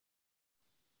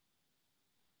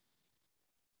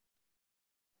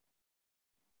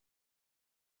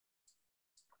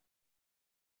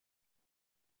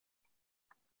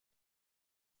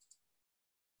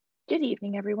Good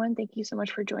evening, everyone. Thank you so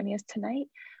much for joining us tonight.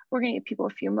 We're going to give people a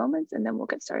few moments and then we'll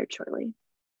get started shortly.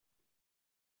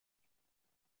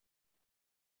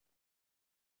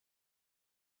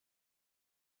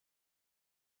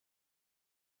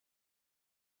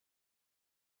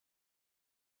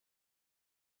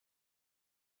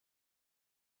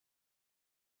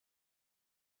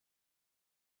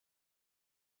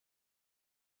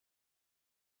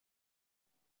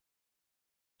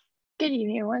 Good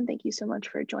evening, everyone. Thank you so much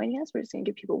for joining us. We're just going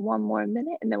to give people one more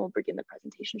minute and then we'll begin the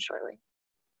presentation shortly.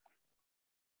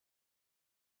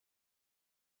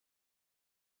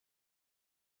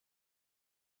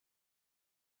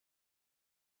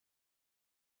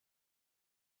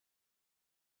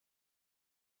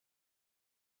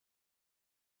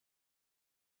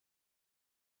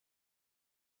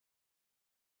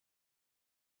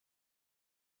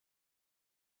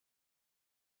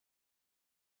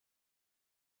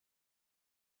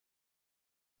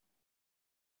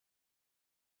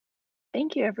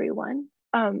 Thank you, everyone.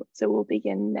 So we'll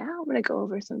begin now. I'm going to go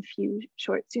over some few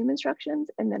short Zoom instructions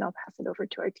and then I'll pass it over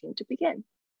to our team to begin.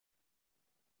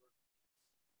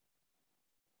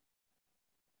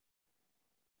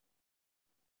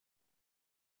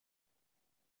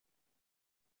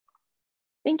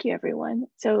 Thank you, everyone.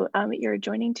 So you're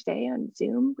joining today on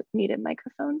Zoom with muted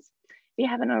microphones. If you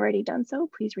haven't already done so,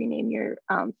 please rename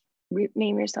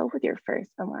yourself with your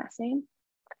first and last name.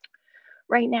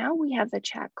 Right now, we have the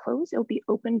chat closed. It'll be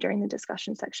open during the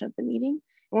discussion section of the meeting. And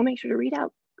we'll make sure to read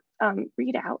out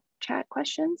chat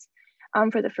questions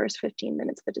for the first 15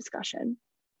 minutes of the discussion.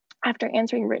 After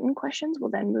answering written questions,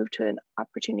 we'll then move to an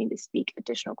opportunity to speak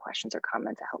additional questions or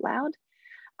comments out loud.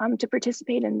 To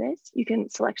participate in this, you can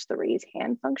select the raise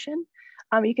hand function.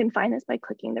 You can find this by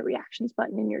clicking the reactions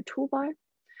button in your toolbar,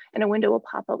 and a window will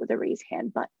pop up with a raise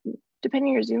hand button. Depending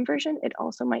on your Zoom version, it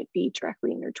also might be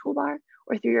directly in your toolbar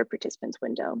or through your participants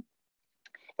window. And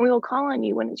we will call on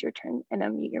you when it's your turn and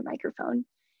unmute your microphone.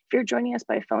 If you're joining us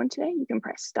by phone today, you can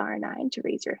press *9 to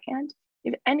raise your hand. If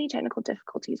you have any technical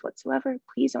difficulties whatsoever,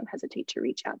 please don't hesitate to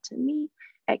reach out to me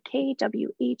at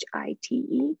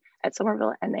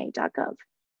kwhite@SomervilleMA.gov.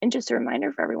 And just a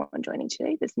reminder for everyone joining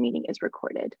today, this meeting is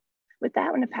recorded. With that,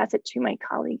 I'm going to pass it to my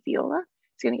colleague, Viola,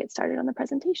 who's going to get started on the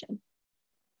presentation.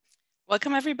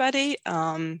 Welcome, everybody,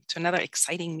 to another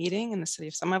exciting meeting in the city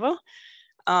of Somerville.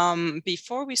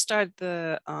 Before we start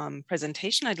the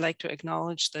presentation, I'd like to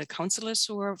acknowledge the councilors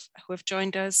who have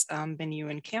joined us, Ben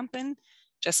Ewan Campen,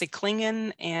 Jesse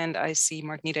Klingen, and I see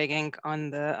Mark Niedergang on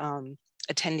the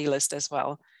attendee list as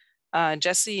well.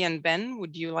 Jesse and Ben,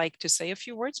 would you like to say a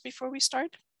few words before we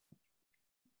start?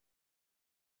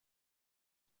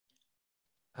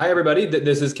 Hi, everybody.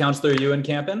 This is Councilor Ewan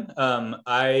Campen.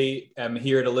 I am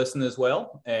here to listen as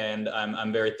well, and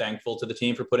I'm very thankful to the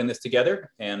team for putting this together,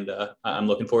 and I'm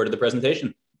looking forward to the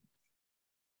presentation.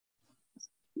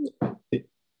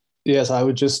 Yes, I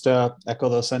would just echo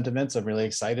those sentiments. I'm really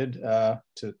excited to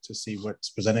see what's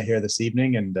presented here this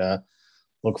evening, and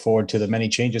look forward to the many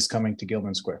changes coming to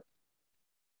Gilman Square.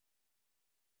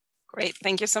 Great,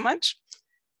 thank you so much.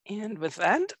 And with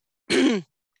that,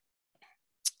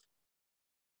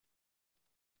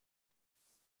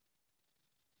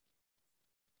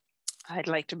 I'd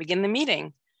like to begin the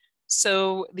meeting.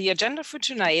 So the agenda for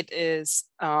tonight is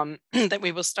that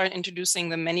we will start introducing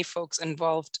the many folks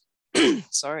involved,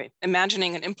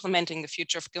 imagining and implementing the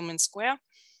future of Gilman Square.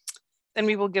 Then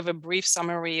we will give a brief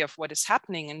summary of what is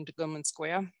happening in Gilman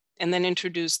Square, and then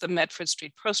introduce the Medford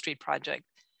Street Pro Street project,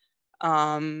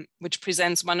 which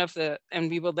presents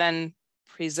we will then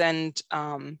present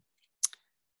one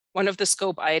of the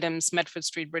scope items, Medford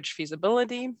Street Bridge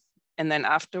feasibility, and then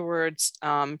afterwards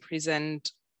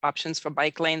present options for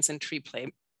bike lanes and tree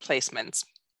placements.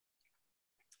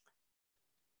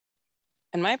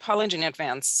 And my apology in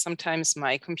advance, sometimes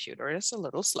my computer is a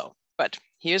little slow, but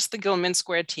here's the Gilman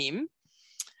Square team.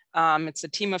 It's a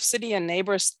team of city and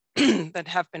neighbors that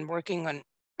have been working on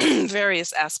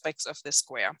various aspects of this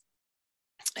square.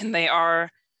 And they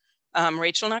are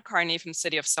Rachel Narcarney from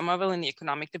City of Somerville in the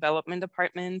Economic Development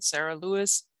Department, Sarah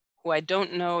Lewis, who I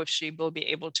don't know if she will be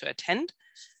able to attend.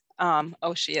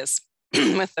 Oh, she is.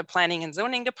 With the Planning and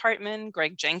Zoning Department,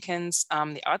 Greg Jenkins,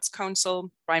 the Arts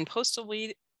Council, Brian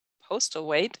Postlethwaite,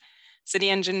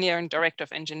 City Engineer and Director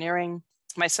of Engineering,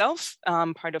 myself,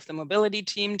 part of the Mobility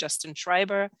Team, Justin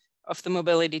Schreiber, of the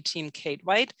Mobility Team, Kate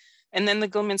White, and then the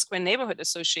Gilman Square Neighborhood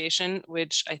Association,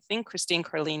 which I think Christine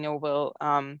Carlino will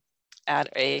add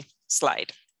a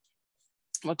slide.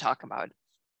 We'll talk about.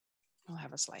 We'll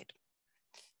have a slide.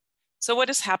 So what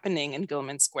is happening in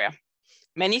Gilman Square?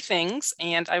 Many things,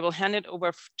 and I will hand it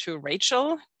over to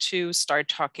Rachel to start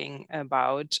talking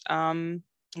about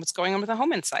what's going on with the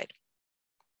home inside.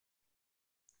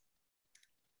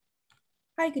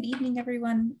 Hi, good evening,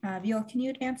 everyone. Viola, can you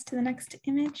advance to the next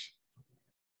image?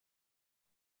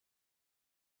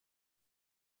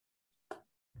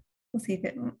 We'll see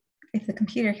if the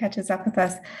computer catches up with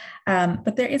us.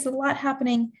 But there is a lot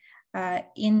happening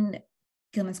in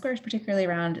Gilman Square, particularly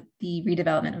around the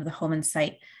redevelopment of the Holman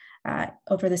site.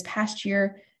 Over this past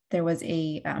year, there was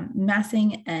a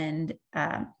massing and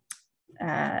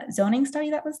zoning study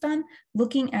that was done,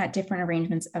 looking at different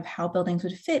arrangements of how buildings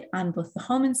would fit on both the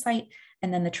Holman site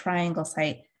and then the triangle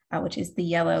site, which is the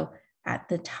yellow at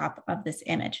the top of this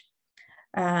image.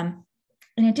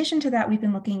 In addition to that, we've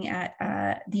been looking at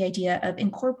the idea of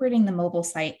incorporating the mobile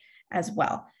site as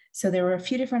well. So there were a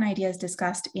few different ideas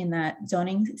discussed in that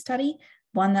zoning study,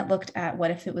 one that looked at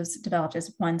what if it was developed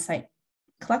as one site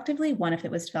collectively, one if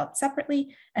it was developed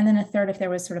separately, and then a third if there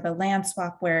was sort of a land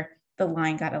swap where the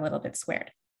line got a little bit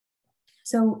squared.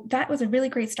 So that was a really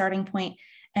great starting point.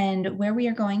 And where we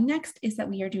are going next is that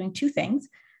we are doing two things.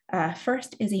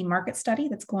 First is a market study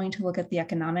that's going to look at the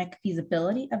economic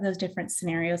feasibility of those different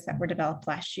scenarios that were developed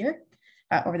last year,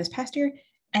 over this past year.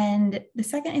 And the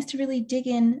second is to really dig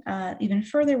in even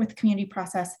further with the community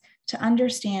process to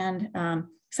understand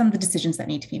some of the decisions that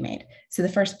need to be made. So the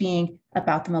first being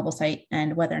about the mobile site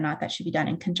and whether or not that should be done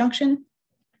in conjunction.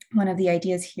 One of the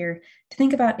ideas here to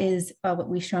think about is what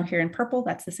we've shown here in purple.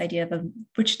 That's this idea of a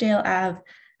Richdale Ave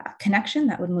connection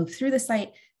that would move through the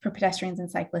site for pedestrians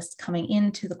and cyclists coming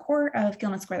into the core of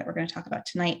Gilman Square that we're going to talk about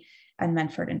tonight, and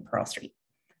Medford and Pearl Street.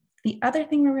 The other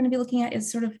thing we're going to be looking at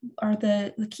is are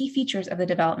the key features of the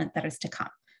development that is to come.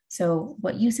 So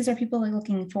what uses are people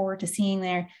looking forward to seeing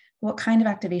there? What kind of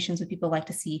activations would people like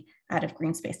to see out of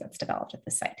green space that's developed at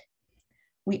the site?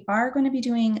 We are going to be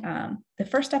doing the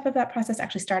first step of that process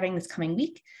actually starting this coming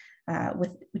week,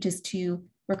 which is to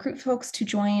recruit folks to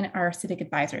join our civic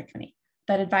advisory committee.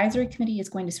 That advisory committee is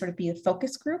going to sort of be a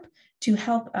focus group to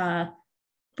help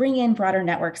bring in broader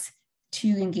networks to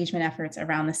engagement efforts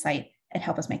around the site and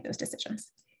help us make those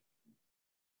decisions.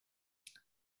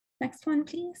 Next one,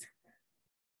 please.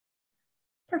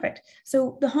 Perfect.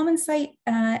 So the Holman site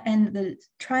and the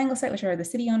triangle site, which are the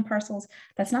city-owned parcels,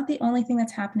 that's not the only thing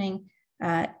that's happening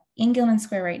in Gilman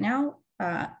Square right now.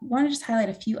 Want to just highlight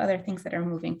a few other things that are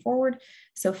moving forward.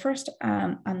 So first,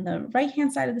 on the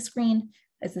right-hand side of the screen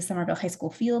is the Somerville High School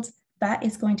fields. That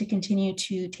is going to continue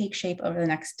to take shape over the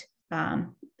next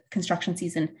construction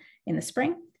season in the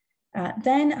spring.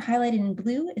 Then highlighted in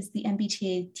blue is the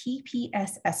MBTA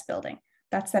TPSS building.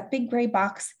 That's that big gray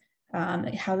box.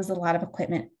 It houses a lot of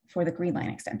equipment for the Green Line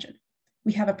extension.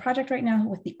 We have a project right now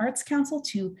with the Arts Council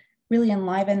to really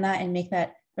enliven that and make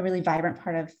that a really vibrant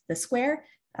part of the square.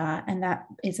 And that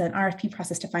is an RFP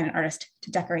process to find an artist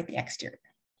to decorate the exterior.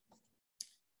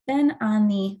 Then on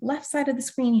the left side of the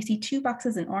screen, you see two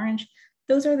boxes in orange.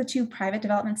 Those are the two private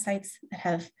development sites that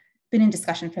have been in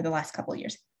discussion for the last couple of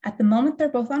years. At the moment, they're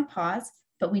both on pause,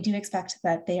 but we do expect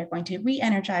that they are going to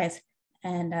re-energize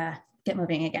and get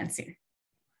moving again soon.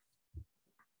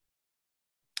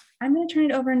 I'm going to turn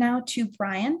it over now to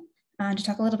Brian to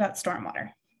talk a little about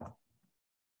stormwater.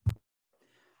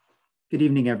 Good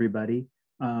evening, everybody.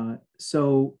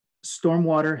 So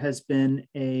stormwater has been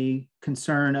a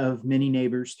concern of many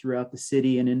neighbors throughout the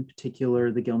city, and in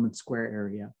particular, the Gilman Square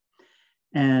area.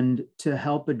 And to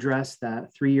help address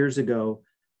that, 3 years ago,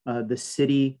 the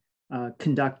city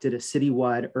conducted a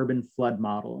citywide urban flood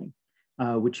modeling,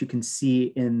 which you can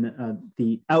see in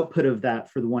the output of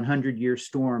that for the 100-year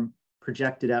storm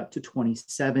projected out to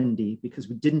 2070, because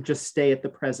we didn't just stay at the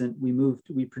present,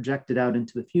 we projected out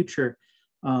into the future.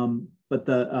 But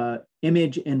the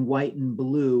image in white and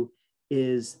blue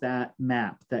is that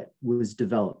map that was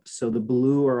developed. So the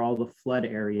blue are all the flood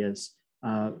areas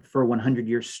for a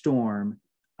 100-year storm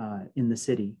in the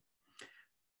city.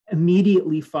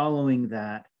 Immediately following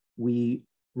that, we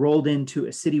rolled into a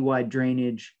citywide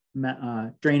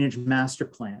drainage master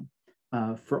plan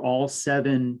for all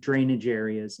 7 drainage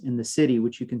areas in the city,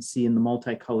 which you can see in the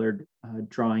multicolored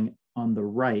drawing on the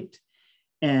right.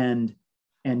 And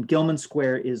Gilman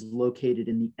Square is located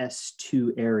in the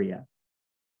S2 area.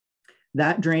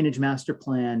 That drainage master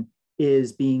plan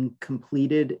is being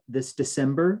completed this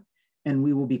December, and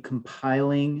we will be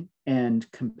compiling and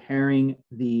comparing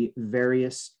the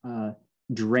various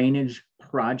drainage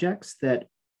projects that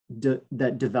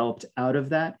developed out of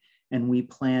that. And we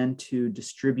plan to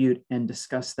distribute and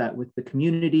discuss that with the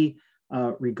community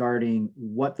regarding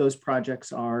what those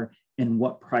projects are and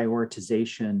what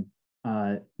prioritization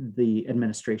the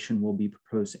administration will be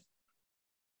proposing.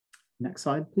 Next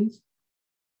slide, please.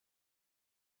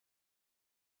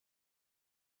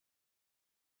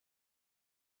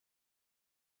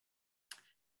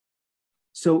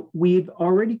 So we've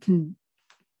already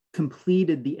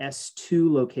completed the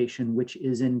S2 location, which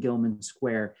is in Gilman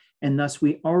Square. And thus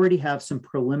we already have some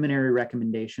preliminary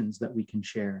recommendations that we can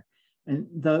share. And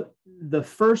the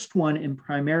first one and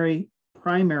primary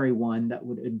one that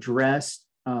would address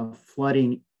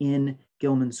flooding in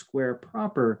Gilman Square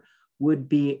proper would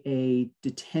be a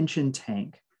detention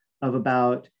tank of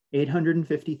about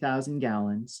 850,000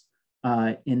 gallons.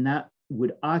 And that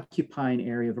would occupy an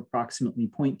area of approximately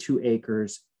 0.2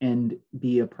 acres and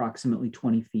be approximately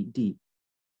 20 feet deep.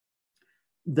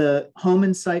 The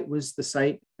Homan site was the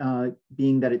site,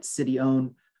 being that it's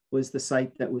city-owned, was the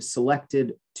site that was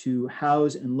selected to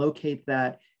house and locate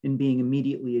that, and being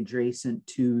immediately adjacent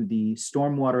to the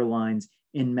stormwater lines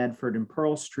in Medford and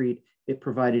Pearl Street, it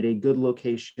provided a good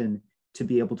location to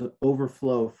be able to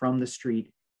overflow from the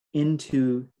street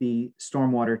into the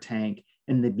stormwater tank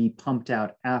and then be pumped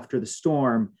out after the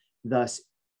storm, thus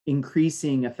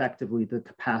increasing effectively the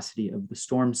capacity of the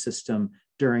storm system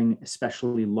during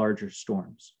especially larger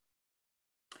storms.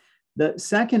 The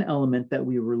second element that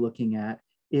we were looking at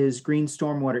is green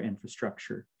stormwater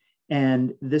infrastructure.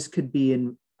 And this could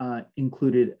be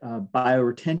included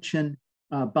bioretention,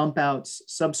 bump outs,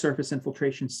 subsurface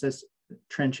infiltration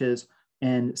trenches,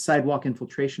 and sidewalk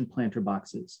infiltration planter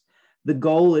boxes. The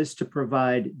goal is to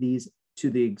provide these to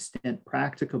the extent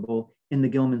practicable in the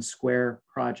Gilman Square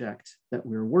project that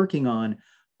we're working on,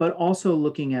 but also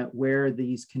looking at where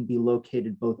these can be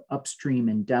located both upstream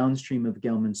and downstream of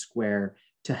Gilman Square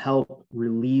to help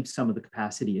relieve some of the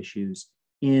capacity issues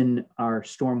in our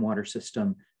stormwater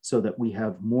system so that we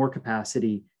have more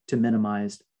capacity to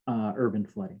minimize urban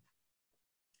flooding.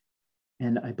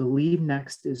 And I believe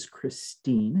next is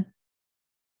Christine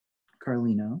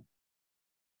Carlino.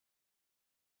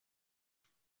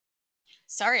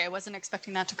 Sorry, I wasn't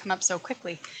expecting that to come up so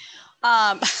quickly. So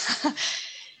I'm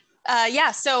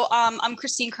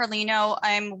Christine Carlino.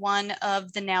 I'm one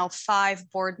of the now 5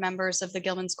 board members of the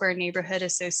Gilman Square Neighborhood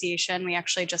Association. We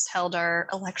actually just held our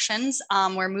elections.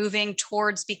 We're moving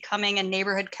towards becoming a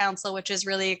neighborhood council, which is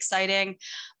really exciting.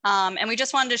 And we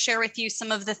just wanted to share with you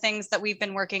some of the things that we've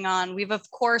been working on. We've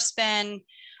of course been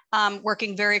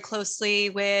working very closely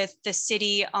with the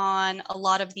city on a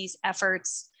lot of these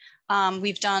efforts.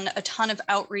 We've done a ton of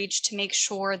outreach to make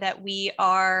sure that we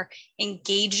are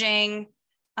engaging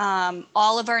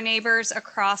all of our neighbors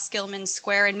across Gilman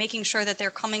Square and making sure that they're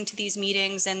coming to these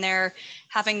meetings and they're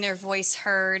having their voice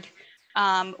heard.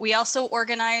 We also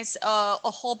organize a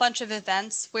whole bunch of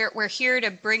events. We're here to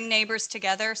bring neighbors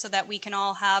together so that we can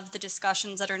all have the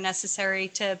discussions that are necessary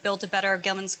to build a better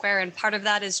Gilman Square. And part of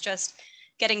that is just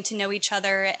getting to know each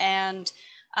other and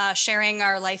sharing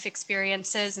our life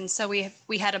experiences. And so we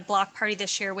had a block party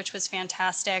this year, which was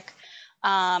fantastic.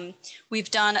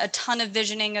 We've done a ton of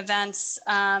visioning events,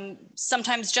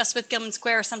 sometimes just with Gilman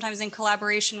Square, sometimes in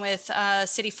collaboration with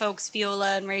city folks,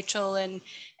 Viola and Rachel and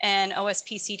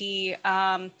OSPCD.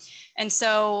 And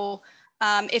so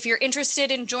if you're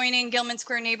interested in joining Gilman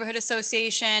Square Neighborhood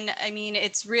Association, I mean,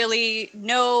 it's really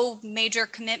no major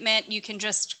commitment. You can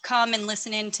just come and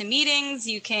listen in to meetings.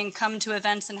 You can come to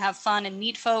events and have fun and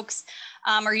meet folks,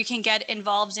 or you can get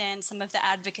involved in some of the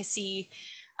advocacy.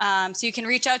 So you can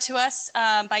reach out to us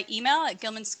by email at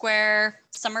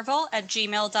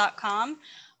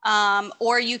GilmanSquareSomerville@gmail.com,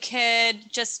 or you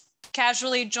could just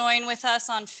casually join with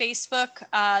us on Facebook.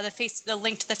 The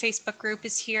link to the Facebook group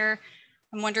is here.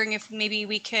 I'm wondering if maybe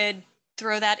we could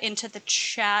throw that into the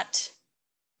chat.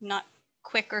 I'm not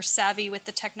quick or savvy with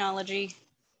the technology.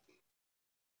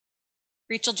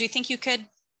 Rachel, do you think you could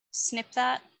snip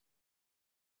that?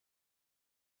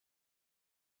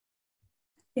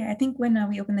 Yeah, I think when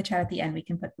we open the chat at the end, we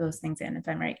can put those things in if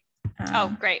I'm right.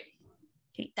 Oh, great.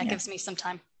 Okay, that gives me some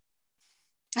time.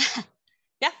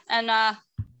 Yeah, and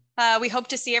we hope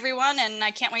to see everyone, and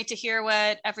I can't wait to hear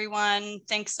what everyone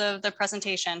thinks of the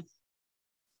presentation.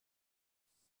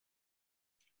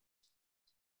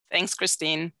 Thanks,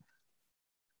 Christine.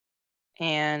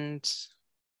 And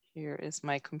here is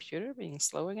my computer being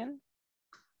slow again.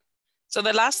 So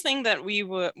the last thing that we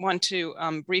want to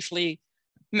briefly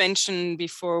mention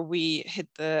before we hit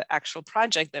the actual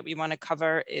project that we want to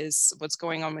cover is what's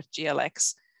going on with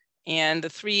GLX. And the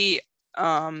 3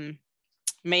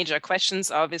 major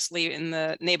questions obviously in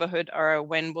the neighborhood are: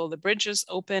 when will the bridges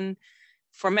open?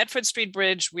 For Medford Street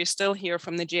Bridge, we still hear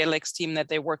from the GLX team that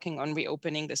they're working on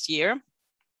reopening this year.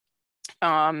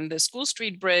 The School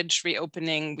Street Bridge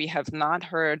reopening, we have not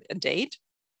heard a date.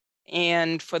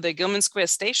 And for the Gilman Square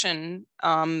Station,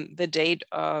 the date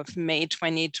of May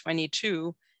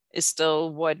 2022 is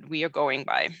still what we are going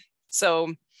by.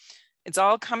 So It's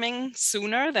all coming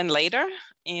sooner than later.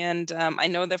 And I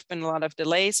know there've been a lot of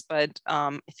delays, but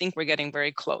I think we're getting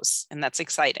very close, and that's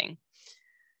exciting.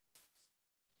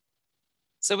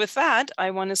 So with that, I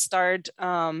want to start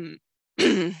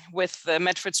with the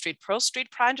Medford Street Pearl Street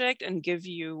project and give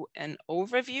you an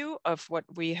overview of what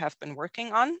we have been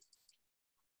working on.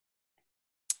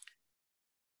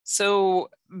 So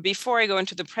before I go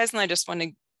into the present, I just want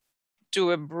to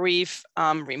do a brief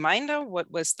reminder.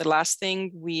 What was the last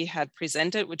thing we had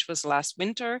presented, which was last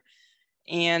winter,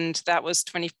 and that was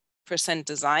 20%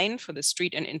 design for the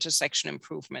street and intersection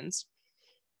improvements.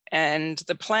 And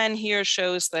the plan here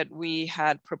shows that we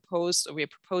had proposed, or we're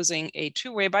proposing a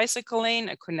two-way bicycle lane,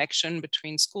 a connection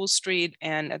between School Street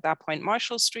and at that point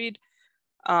Marshall Street,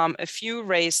 a few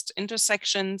raised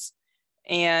intersections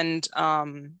and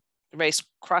raised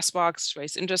crosswalks,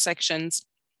 raised intersections,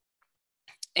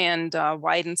 and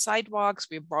widened sidewalks.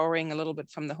 We're borrowing a little bit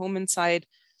from the Holman side.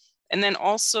 And then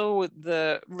also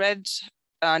the red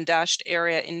dashed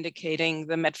area indicating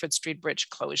the Medford Street Bridge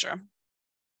closure.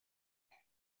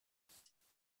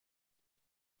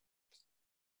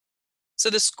 So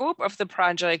the scope of the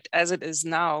project as it is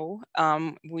now,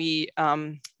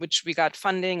 which we got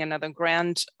funding, another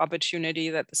grant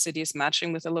opportunity that the city is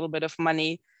matching with a little bit of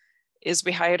money, is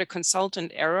we hired a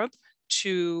consultant Arab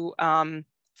to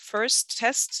first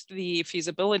test the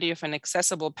feasibility of an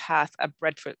accessible path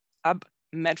up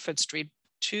Medford Street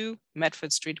to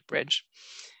Medford Street Bridge.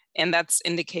 And that's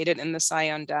indicated in the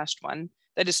cyan dashed one.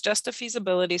 That is just a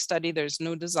feasibility study. There's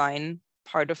no design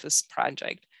part of this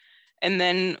project. And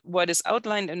then what is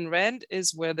outlined in red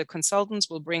is where the consultants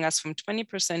will bring us from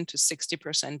 20% to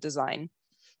 60% design.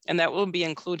 And that will be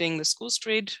including the School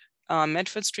Street,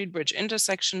 Medford Street Bridge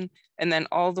intersection, and then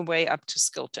all the way up to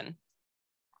Skilton.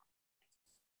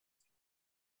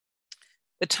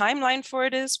 The timeline for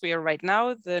it is we are right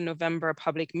now the November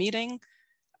public meeting.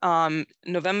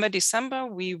 November, December,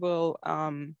 we will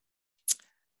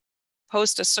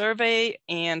post a survey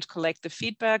and collect the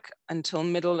feedback until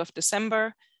middle of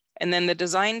December. And then the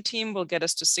design team will get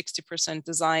us to 60%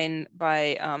 design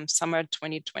by summer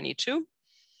 2022.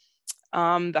 The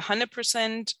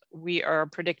 100% we are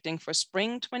predicting for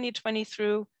spring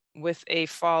 2023 with a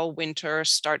fall winter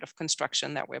start of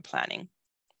construction that we're planning.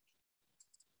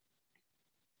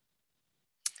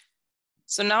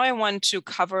 So now I want to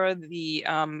cover the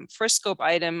first scope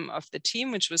item of the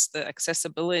team, which was the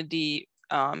accessibility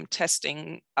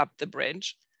testing up the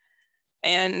bridge.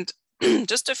 And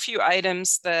just a few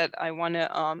items that I want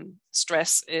to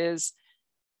stress is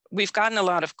we've gotten a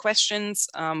lot of questions.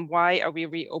 Why are we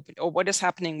reopened, or what is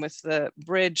happening with the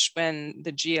bridge when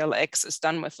the GLX is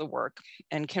done with the work,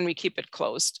 and can we keep it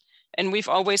closed? And we've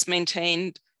always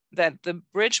maintained that the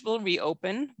bridge will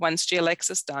reopen once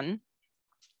GLX is done,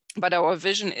 but our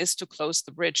vision is to close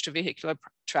the bridge to vehicular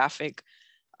traffic.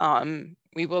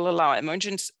 We will allow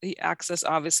emergency access,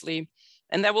 obviously,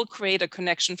 and that will create a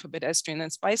connection for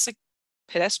pedestrians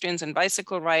and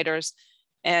bicycle riders.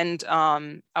 And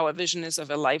our vision is of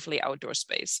a lively outdoor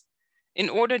space. In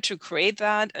order to create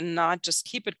that and not just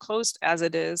keep it closed as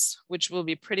it is, which will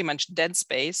be pretty much dead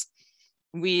space,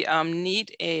 we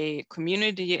need a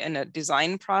community and a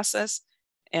design process.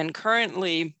 And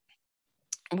currently,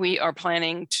 we are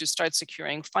planning to start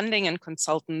securing funding and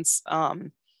consultants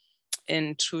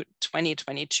in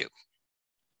 2022.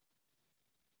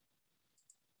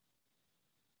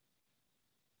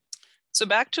 So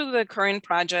back to the current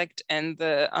project and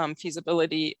the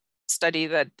feasibility study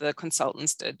that the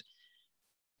consultants did.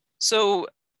 So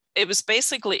it was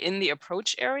basically in the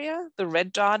approach area, the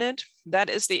red dotted. That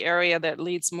is the area that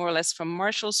leads more or less from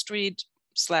Marshall Street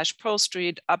 / Pearl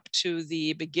Street up to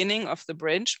the beginning of the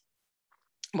bridge,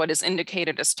 what is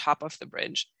indicated as top of the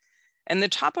bridge. And the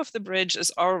top of the bridge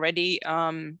is already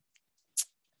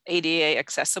ADA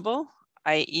accessible,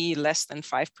 i.e. less than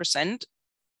 5%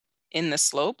 in the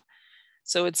slope.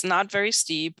 So it's not very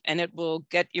steep, and it will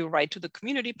get you right to the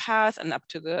community path and up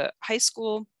to the high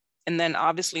school. And then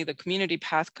obviously the community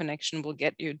path connection will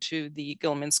get you to the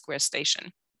Gilman Square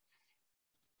station.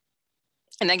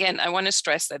 And again, I want to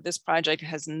stress that this project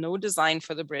has no design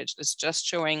for the bridge. It's just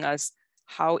showing us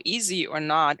how easy or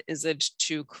not is it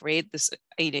to create this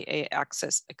ADA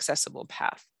accessible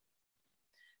path.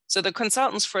 So the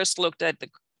consultants first looked at the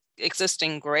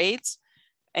existing grades,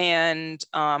 and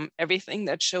everything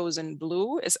that shows in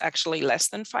blue is actually less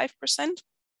than 5%.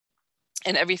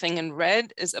 And everything in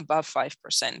red is above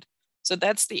 5%. So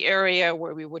that's the area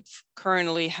where we would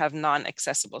currently have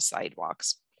non-accessible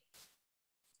sidewalks.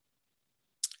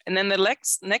 And then the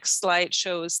next slide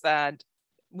shows that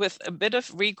with a bit of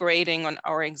regrading on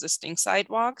our existing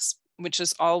sidewalks, which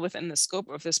is all within the scope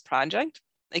of this project,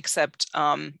 except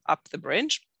up the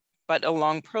bridge, but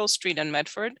along Pearl Street and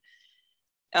Medford.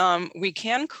 We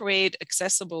can create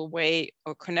accessible way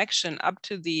or connection up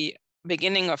to the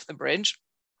beginning of the bridge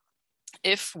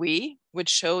if we, which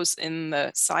shows in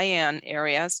the cyan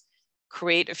areas,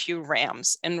 create a few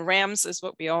ramps. And ramps is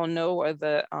what we all know are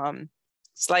the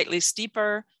slightly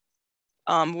steeper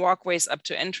walkways up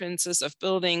to entrances of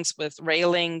buildings with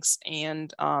railings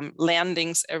and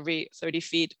landings every 30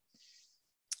 feet.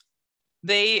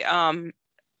 They are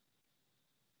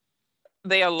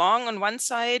long on one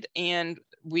side, and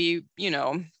we,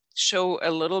 show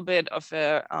a little bit of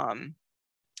a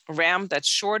ramp that's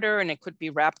shorter, and it could be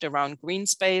wrapped around green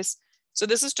space. So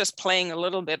this is just playing a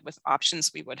little bit with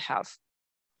options we would have.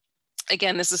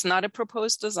 Again, this is not a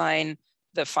proposed design.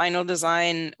 The final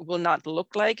design will not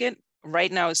look like it.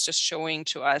 Right now, it's just showing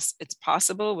to us it's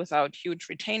possible without huge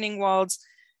retaining walls.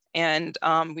 And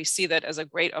we see that as a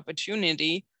great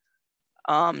opportunity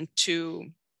to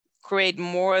create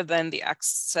more than the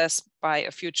access by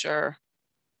a future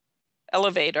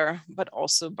elevator, but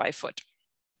also by foot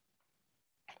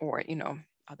or,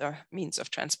 other means of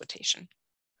transportation.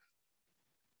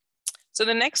 So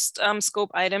the next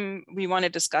scope item we want to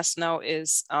discuss now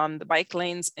is the bike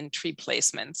lanes and tree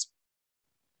placements.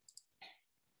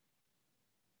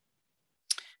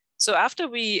 So after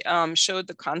we showed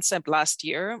the concept last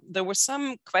year, there was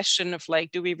some question of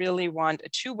like, do we really want a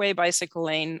two-way bicycle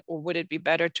lane, or would it be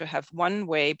better to have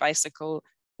one-way bicycle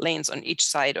lanes on each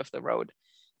side of the road?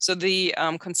 So the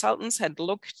consultants had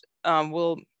looked,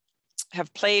 will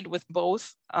have played with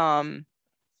both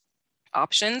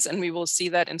options, and we will see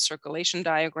that in circulation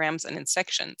diagrams and in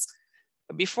sections.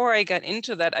 But before I get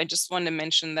into that, I just want to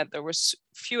mention that there were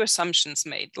few assumptions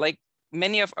made. Like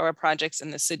many of our projects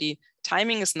in the city,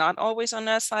 timing is not always on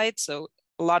our side. So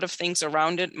a lot of things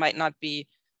around it might not be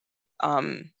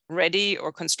ready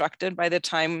or constructed by the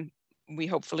time we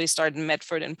hopefully start in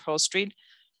Medford and Pearl Street.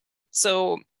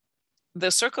 So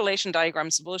the circulation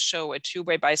diagrams will show a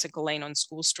two-way bicycle lane on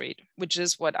School Street, which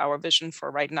is what our vision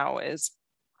for right now is.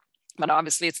 But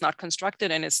obviously it's not constructed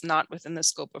and it's not within the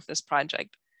scope of this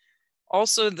project.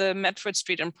 Also, the Medford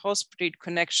Street and Pearl Street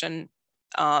connection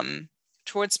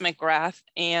towards McGrath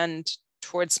and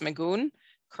towards Magoon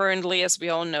currently, as we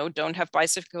all know, don't have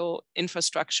bicycle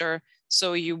infrastructure.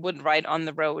 So you would ride on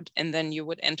the road and then you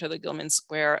would enter the Gilman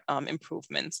Square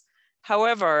improvements.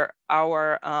 However,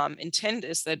 our intent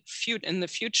is that in the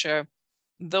future,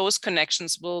 those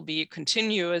connections will be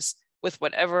continuous with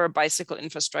whatever bicycle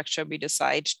infrastructure we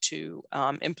decide to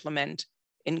implement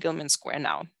in Gilman Square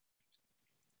now.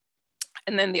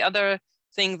 And then the other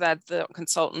thing that the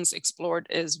consultants explored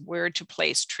is where to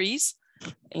place trees.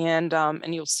 And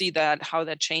you'll see that how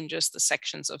that changes the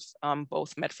sections of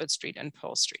both Medford Street and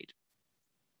Pearl Street.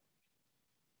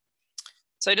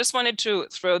 So I just wanted to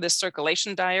throw this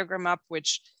circulation diagram up,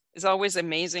 which is always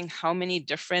amazing how many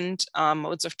different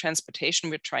modes of transportation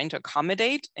we're trying to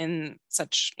accommodate in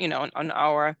such, on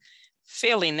our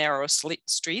fairly narrow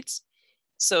streets.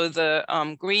 So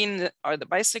the green are the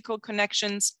bicycle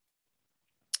connections.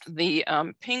 The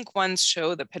pink ones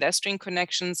show the pedestrian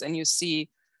connections, and you see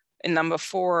in number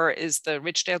 4 is the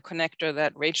Ridgedale connector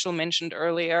that Rachel mentioned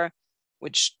earlier,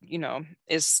 which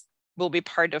will be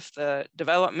part of the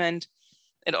development.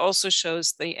 It also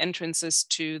shows the entrances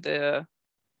to the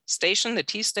station, the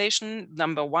T station.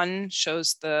 Number 1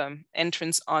 shows the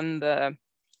entrance on the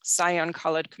cyan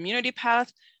colored community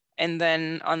path, and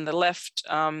then on the left,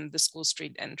 the School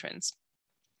Street entrance.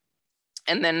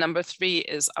 And then number 3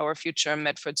 is our future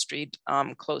Medford Street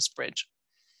closed bridge.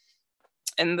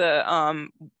 And the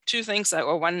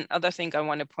one other thing I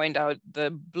want to point out,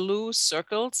 the blue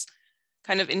circles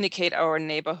kind of indicate our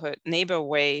neighbor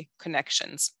way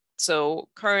connections. So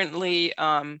currently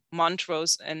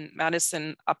Montrose and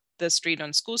Madison up the street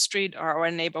on School Street are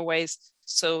our neighbor ways.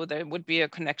 So there would be a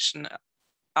connection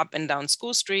up and down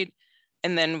School Street.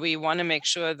 And then we want to make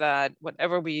sure that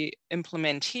whatever we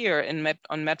implement here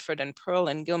on Medford and Pearl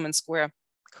and Gilman Square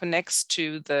connects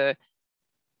to the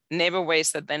neighbor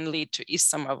ways that then lead to East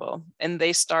Somerville. And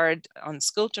they start on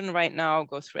Skilton right now,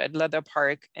 go through Ed Leather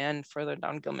Park and further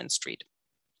down Gilman Street.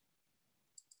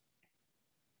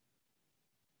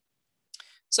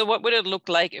 So what would it look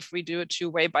like if we do a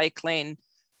two-way bike lane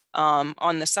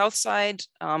on the south side?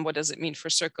 What does it mean for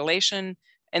circulation?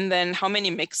 And then how many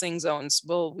mixing zones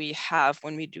will we have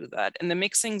when we do that? And the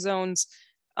mixing zones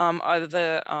are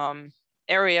the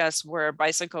areas where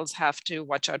bicycles have to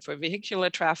watch out for vehicular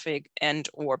traffic and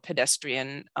or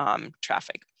pedestrian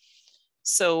traffic.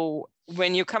 So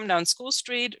when you come down School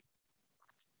Street,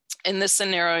 in this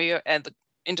scenario,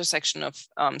 intersection of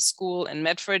School and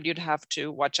Medford, you'd have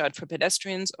to watch out for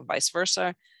pedestrians or vice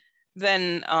versa.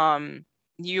 Then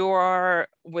you're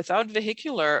without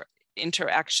vehicular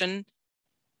interaction,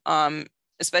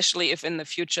 especially if in the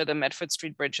future the Medford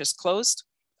Street Bridge is closed,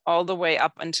 all the way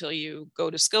up until you go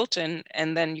to Skilton,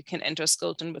 and then you can enter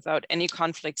Skilton without any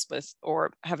conflicts with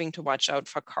or having to watch out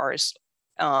for cars.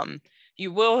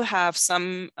 You will have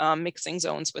some mixing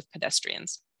zones with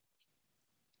pedestrians.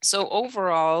 So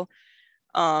overall,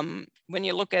 when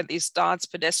you look at these dots,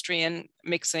 pedestrian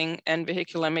mixing and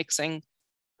vehicular mixing,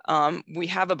 we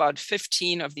have about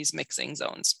 15 of these mixing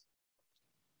zones.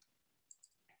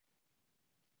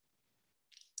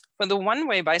 For the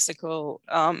one-way bicycle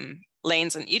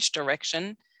lanes in each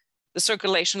direction, the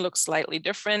circulation looks slightly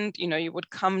different. You know, you would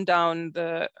come down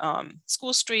the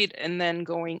School Street, and then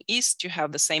going east, you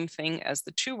have the same thing as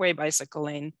the two-way bicycle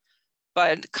lane.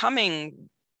 But coming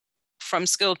from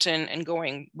Skilton and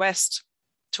going west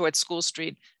towards School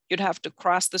Street, you'd have to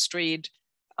cross the street,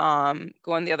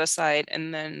 go on the other side,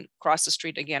 and then cross the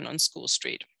street again on School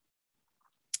Street.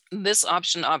 This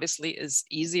option obviously is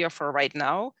easier for right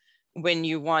now when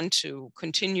you want to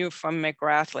continue from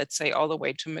McGrath, let's say, all the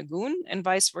way to Magoon and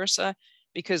vice versa,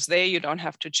 because there you don't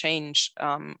have to change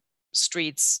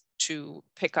streets to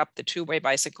pick up the two-way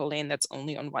bicycle lane that's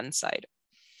only on one side.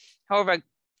 However,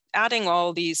 adding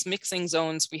all these mixing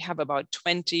zones, we have about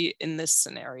 20 in this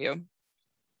scenario.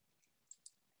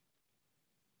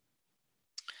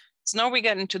 So now we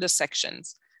get into the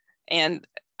sections, and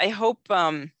I hope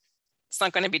it's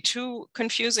not going to be too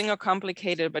confusing or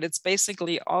complicated, but it's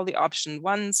basically all the option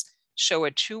ones show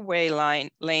a two-way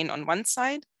lane on one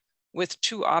side with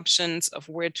two options of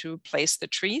where to place the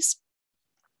trees,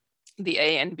 the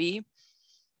A and B.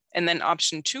 And then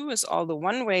option 2 is all the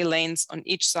one-way lanes on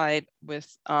each side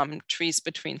with trees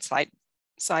between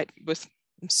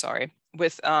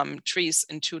trees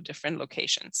in two different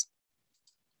locations.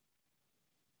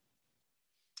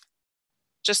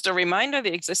 Just a reminder,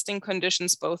 the existing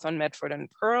conditions both on Medford and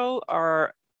Pearl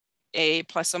are a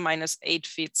plus or minus 8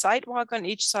 feet sidewalk on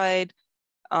each side,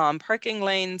 parking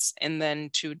lanes, and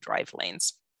then 2 drive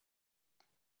lanes.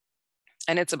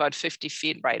 And it's about 50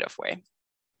 feet right of way.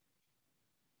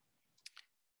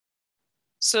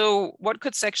 So what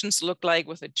could sections look like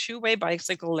with a two-way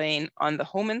bicycle lane on the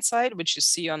Homan side, which you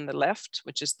see on the left,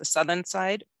 which is the southern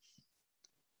side?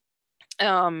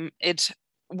 It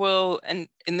will, and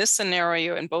in this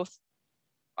scenario, in both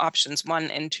options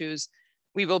 1 and 2s,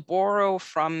 we will borrow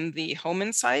from the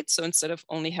Homan side. So instead of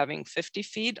only having 50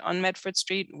 feet on Medford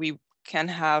Street, we can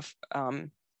have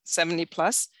 70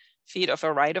 plus feet of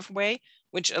a right-of-way,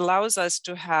 which allows us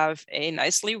to have a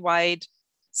nicely wide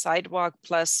sidewalk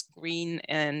plus green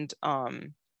and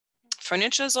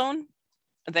furniture zone.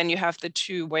 Then you have the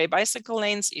two-way bicycle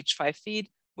lanes, each 5 feet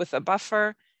with a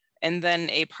buffer, and then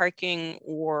a parking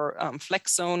or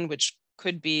flex zone, which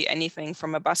could be anything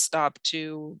from a bus stop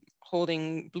to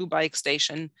holding blue bike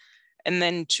station, and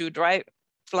then 2 drive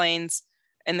lanes.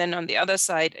 And then on the other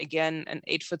side, again, an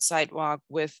 8-foot sidewalk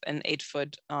with an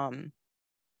 8-foot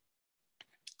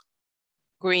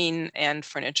green and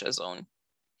furniture zone.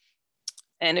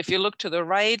 And if you look to the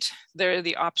right, there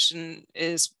the option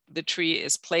is the tree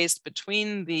is placed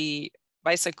between the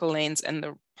bicycle lanes and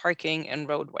the parking and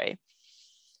roadway.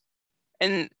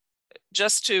 And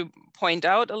just to point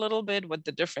out a little bit what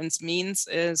the difference means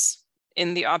is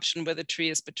in the option where the tree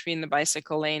is between the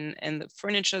bicycle lane and the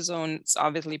furniture zone, it's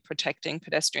obviously protecting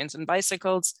pedestrians and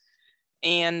bicycles.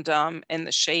 And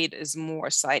the shade is more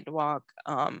sidewalk,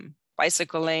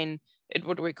 bicycle lane. It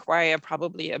would require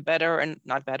probably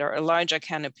a larger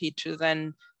canopy to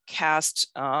then cast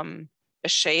a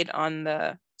shade on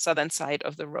the southern side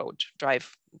of the road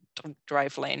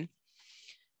drive lane.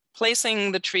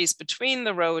 Placing the trees between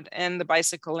the road and the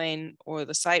bicycle lane or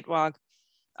the sidewalk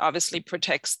obviously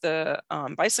protects the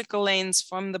bicycle lanes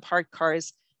from the parked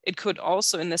cars. It could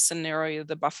also, in this scenario,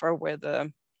 the buffer where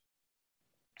the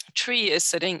tree is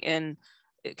sitting in,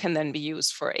 it can then be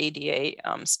used for ADA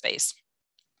space.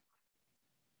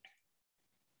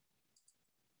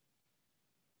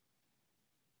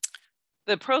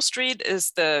 The Pro Street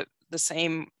is the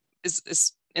same,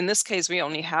 is in this case, we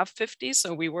only have 50,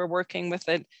 so we were working with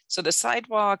it. So the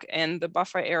sidewalk and the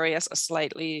buffer areas are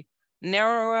slightly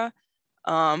narrower,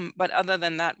 but other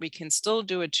than that, we can still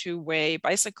do a two-way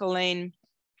bicycle lane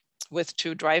with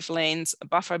 2 drive lanes, a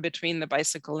buffer between the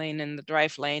bicycle lane and the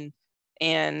drive lane,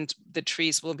 and the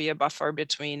trees will be a buffer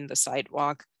between the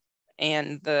sidewalk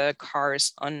and the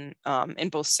cars on in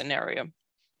both scenarios.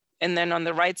 And then on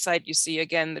the right side, you see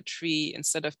again the tree,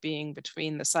 instead of being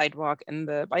between the sidewalk and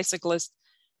the bicyclist,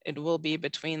 it will be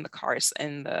between the cars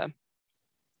and the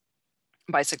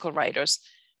bicycle riders,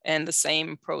 and the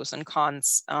same pros and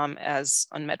cons as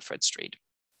on Medford Street.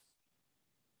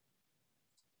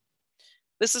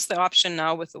 This is the option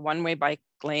now with the one-way bike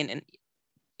lane in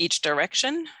each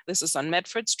direction. This is on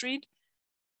Medford Street.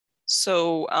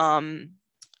 So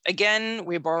again,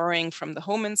 we're borrowing from the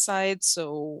Homan side,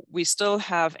 so we still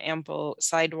have ample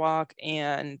sidewalk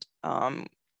and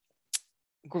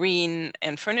green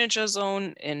and furniture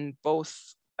zone in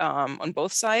both on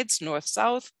both sides,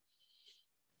 north-south.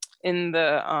 In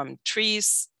the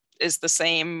trees is the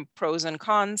same pros and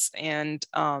cons, and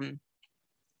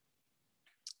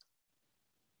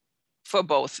for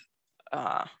both,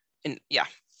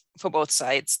 for both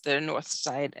sides, the north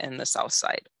side and the south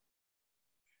side.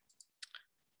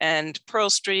 And Pearl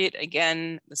Street,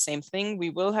 again, the same thing.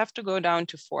 We will have to go down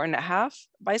to 4.5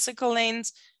 bicycle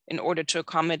lanes in order to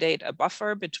accommodate a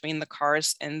buffer between the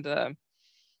cars and the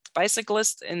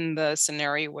bicyclists in the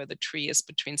scenario where the tree is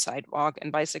between sidewalk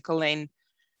and bicycle lane.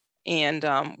 And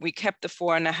we kept the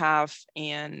 4.5,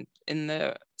 and in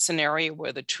the scenario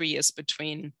where the tree is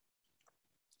between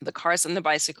the cars and the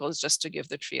bicycles, just to give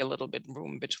the tree a little bit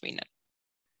room between it.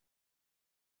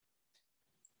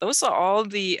 Those are all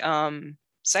the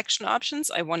section options.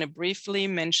 I want to briefly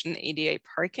mention ADA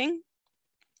parking.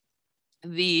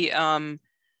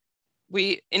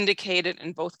 We indicated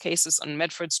in both cases on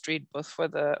Medford Street, both for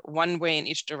the one-way in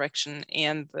each direction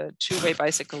and the two-way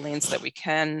bicycle lanes, that we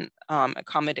can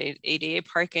accommodate ADA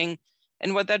parking.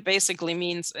 And what that basically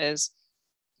means is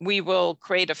we will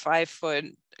create a 5-foot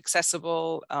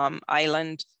accessible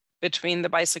island between the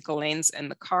bicycle lanes and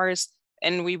the cars.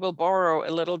 And we will borrow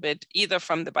a little bit either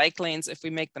from the bike lanes if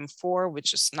we make them 4,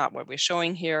 which is not what we're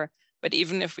showing here. But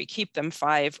even if we keep them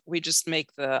 5, we just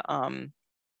make the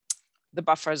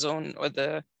buffer zone or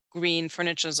the green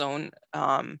furniture zone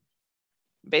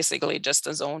basically just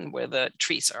a zone where the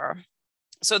trees are.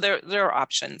 So there are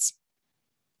options.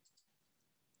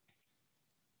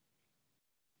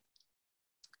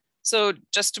 So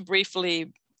just to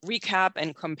briefly recap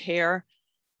and compare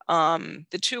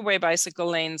the two-way bicycle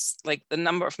lanes, like the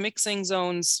number of mixing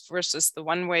zones versus the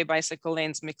one-way bicycle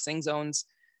lanes mixing zones,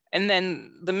 and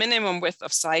then the minimum width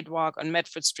of sidewalk on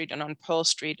Medford Street and on Pearl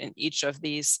Street in each of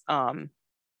these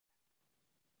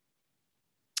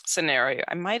scenario.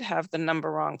 I might have the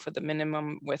number wrong for the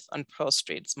minimum width on Pearl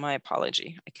Street. It's my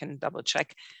apology. I can double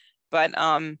check. But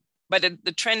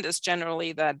the trend is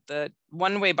generally that the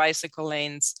one-way bicycle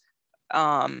lanes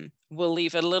will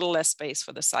leave a little less space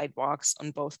for the sidewalks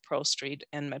on both Pearl Street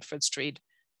and Medford Street.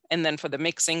 And then for the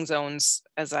mixing zones,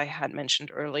 as I had mentioned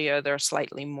earlier, they're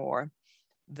slightly more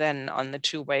than on the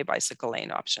two-way bicycle lane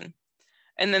option.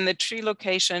 And then the tree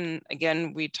location,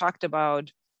 again, we talked about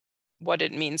what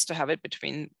it means to have it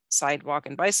between sidewalk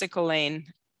and bicycle lane,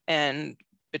 and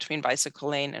between bicycle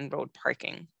lane and road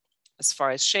parking, as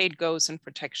far as shade goes and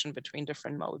protection between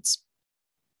different modes.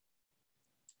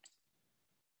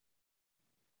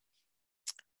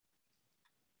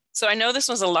 So I know this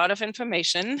was a lot of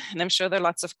information, and I'm sure there are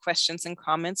lots of questions and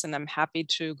comments, and I'm happy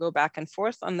to go back and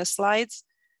forth on the slides.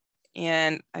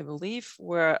 And I believe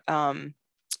we're,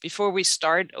 before we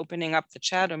start opening up the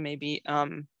chat, or maybe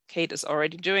Kate is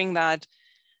already doing that,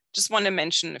 just want to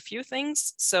mention a few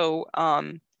things. So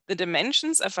the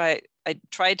dimensions, if I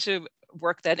try to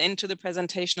work that into the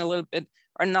presentation a little bit,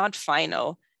 are not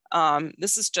final.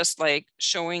 This is just like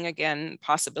showing, again,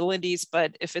 possibilities,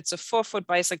 but if it's a 4-foot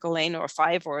bicycle lane or a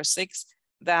 5 or a 6,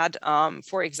 that,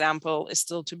 for example, is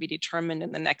still to be determined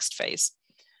in the next phase.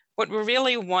 What we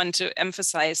really want to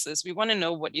emphasize is we want to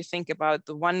know what you think about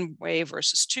the one-way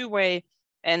versus two-way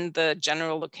and the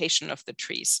general location of the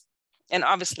trees. And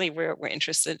obviously we're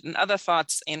interested in other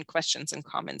thoughts and questions and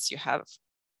comments you have.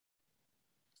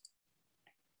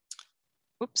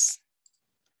 Oops.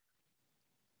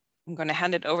 I'm going to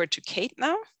hand it over to Kate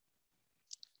now.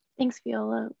 Thanks,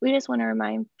 Viola. We just want to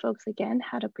remind folks again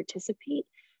how to participate.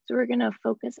 So we're going to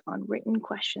focus on written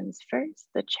questions first.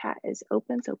 The chat is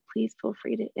open, so please feel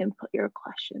free to input your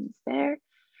questions there,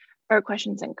 or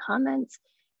questions and comments.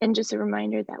 And just a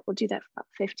reminder that we'll do that for about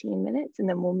 15 minutes, and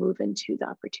then we'll move into the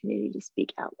opportunity to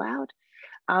speak out loud.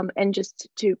 And just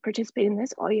to participate in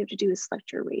this, all you have to do is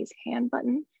select your raise hand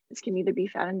button. This can either be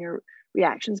found in your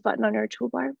reactions button on your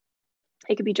toolbar.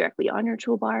 It could be directly on your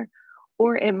toolbar,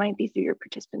 or it might be through your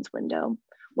participants window.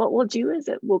 What we'll do is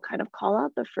we'll kind of call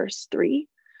out the first 3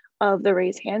 of the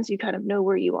raise hands. You kind of know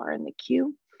where you are in the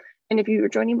queue. And if you were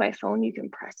joining by phone, you can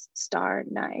press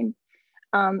 *9.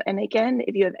 And again,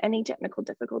 if you have any technical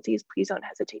difficulties, please don't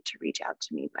hesitate to reach out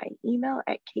to me by email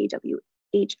at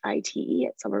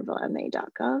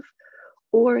kwhite@SomervilleMA.gov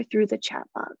or through the chat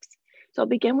box. So I'll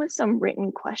begin with some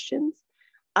written questions.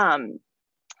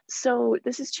 So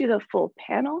this is to the full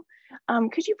panel.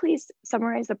 Could you please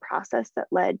summarize the process that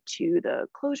led to the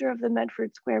closure of the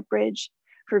Medford Square Bridge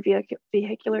for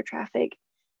vehicular traffic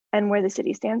and where the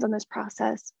city stands on this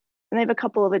process? And I have a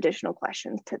couple of additional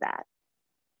questions to that.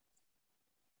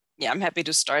 Yeah, I'm happy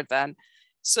to start that.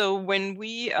 So when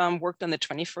we worked on the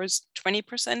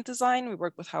 20% design, we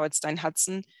worked with Howard Stein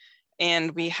Hudson,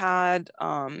 and we had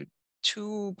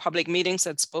 2 public meetings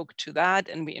that spoke to that,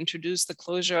 and we introduced the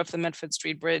closure of the Medford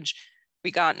Street Bridge. We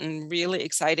gotten really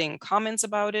exciting comments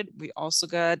about it. We also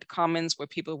got comments where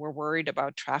people were worried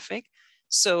about traffic.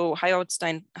 So Howard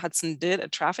Stein Hudson did a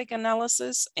traffic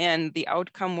analysis, and the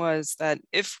outcome was that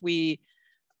if we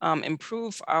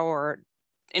improve our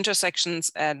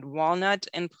intersections at Walnut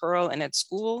and Pearl and at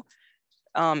School,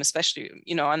 especially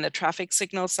on the traffic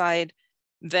signal side,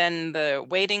 then the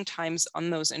waiting times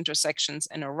on those intersections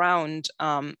and around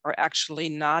are actually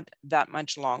not that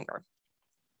much longer.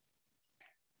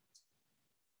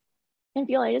 And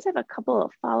Viola, I just have a couple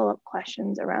of follow-up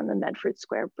questions around the Medford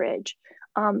Square Bridge.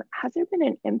 Has there been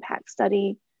an impact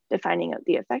study defining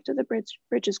the effect of the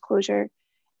bridge's closure?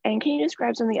 And can you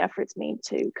describe some of the efforts made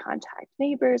to contact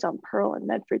neighbors on Pearl and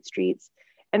Medford streets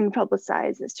and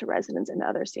publicize this to residents in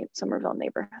other Somerville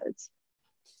neighborhoods?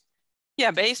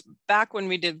 Yeah, back when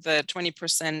we did the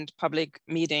 20% public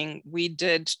meeting, we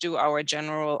did do our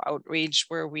general outreach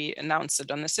where we announced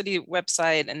it on the city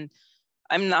website. And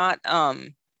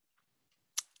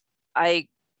I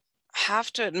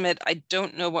have to admit, I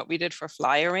don't know what we did for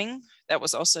flyering. That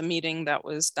was also a meeting that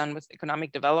was done with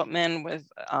economic development with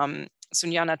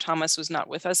Sunyana Thomas, who's not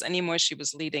with us anymore. She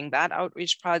was leading that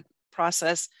outreach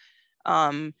process.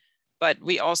 But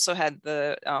we also had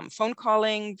the phone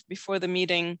calling before the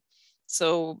meeting.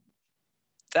 So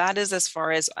that is as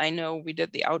far as I know we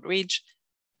did the outreach.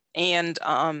 And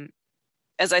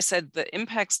as I said, the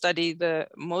impact study, the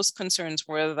most concerns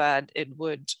were that it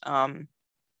would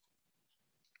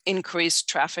increase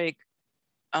traffic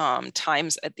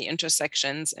times at the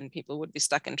intersections and people would be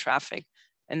stuck in traffic.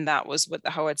 And that was what the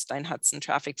Howard Stein Hudson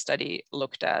traffic study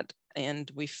looked at. And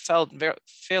we felt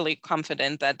fairly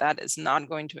confident that that is not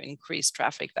going to increase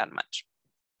traffic that much,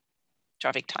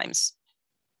 traffic times.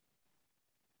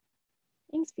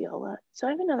 Thanks, Viola. So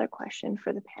I have another question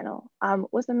for the panel.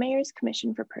 Was the Mayor's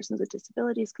Commission for Persons with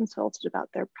Disabilities consulted about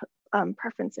their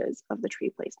preferences of the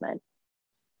tree placement?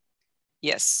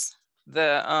 Yes,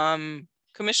 the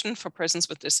Commission for Persons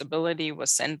with Disability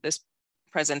was sent this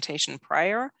presentation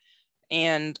prior.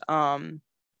 And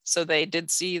so they did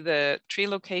see the tree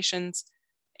locations,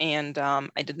 and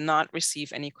I did not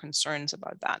receive any concerns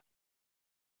about that.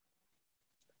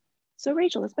 So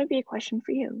Rachel, this might be a question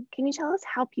for you. Can you tell us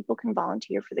how people can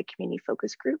volunteer for the community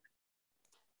focus group?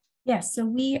 Yes, so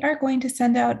we are going to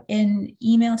send out an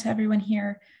email to everyone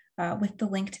here with the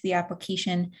link to the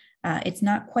application. It's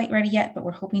not quite ready yet, but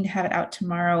we're hoping to have it out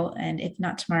tomorrow. And if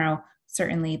not tomorrow,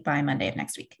 certainly by Monday of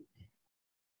next week.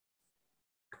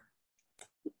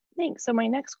 Thanks. So my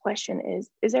next question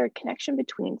is there a connection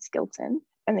between Skilton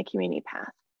and the community path?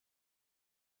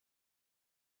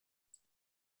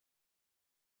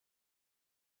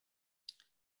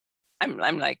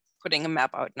 I'm like putting a map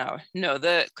out now. No,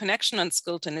 the connection on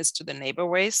Skilton is to the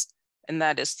neighborways, and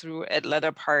that is through Ed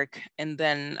Leather Park and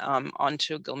then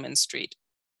onto Gilman Street.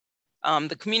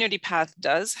 The community path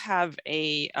does have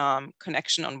a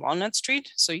connection on Walnut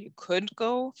Street. So you could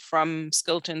go from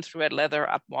Skilton through Ed Leather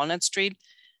up Walnut Street,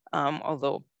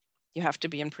 although you have to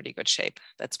be in pretty good shape.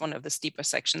 That's one of the steeper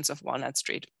sections of Walnut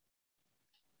Street.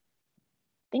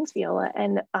 Thanks, Viola.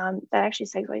 And that actually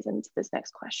segues into this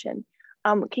next question.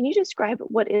 Can you describe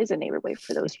what is a neighborway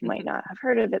for those who might not have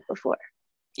heard of it before?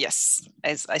 Yes,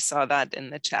 as I saw that in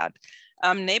the chat.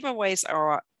 Neighborways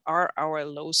are our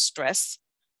low stress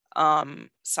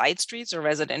side streets or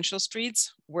residential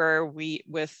streets where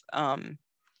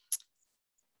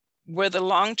where the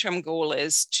long-term goal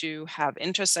is to have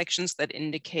intersections that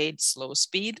indicate slow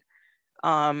speed,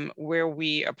 where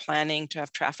we are planning to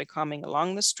have traffic calming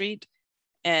along the street.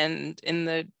 And in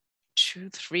the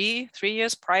 3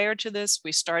 years prior to this,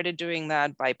 we started doing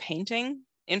that by painting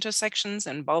intersections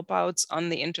and bulb outs on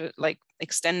the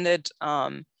extended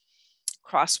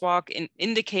crosswalk,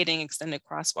 indicating extended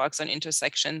crosswalks on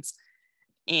intersections.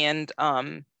 And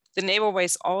the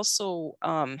neighborways also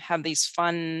have these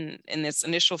fun, in its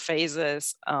initial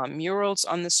phases, murals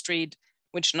on the street,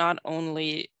 which not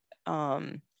only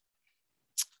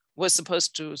was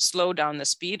supposed to slow down the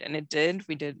speed, and it did.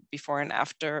 We did before and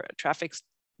after traffic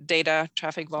data,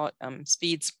 traffic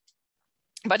speeds,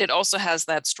 but it also has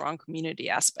that strong community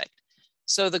aspect.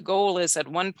 So the goal is at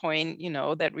one point,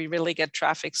 that we really get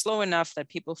traffic slow enough that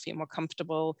people feel more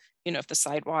comfortable, if the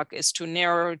sidewalk is too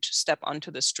narrow to step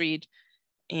onto the street.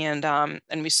 And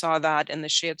we saw that in the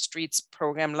Shared Streets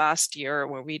program last year,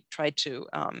 where we tried to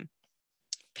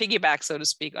piggyback, so to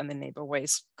speak, on the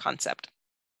neighborways concept.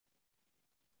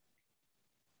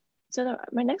 So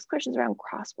my next question is around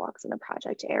crosswalks in the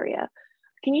project area.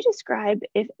 Can you describe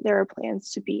if there are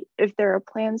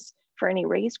plans for any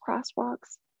raised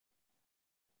crosswalks?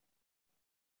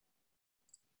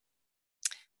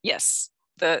 Yes,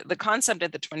 the concept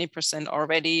at the 20%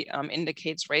 already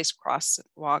indicates raised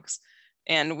crosswalks,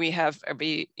 and we have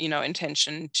every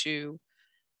intention to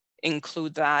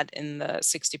include that in the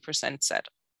 60% set.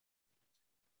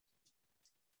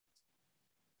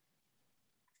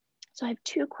 So I have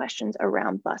two questions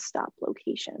around bus stop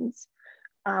locations.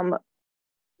 Someone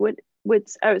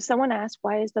asked,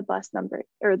 why is the bus number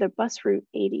or the bus route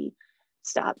 80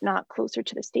 stop not closer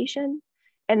to the station?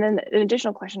 And then an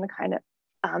additional question to kind of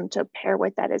to pair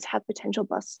with that is, have potential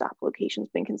bus stop locations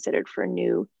been considered for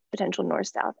new potential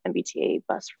north-south MBTA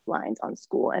bus lines on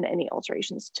School and any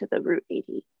alterations to the Route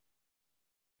 80?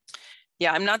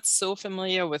 Yeah, I'm not so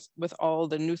familiar with all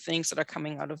the new things that are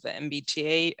coming out of the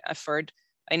MBTA effort.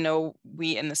 I know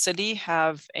we in the city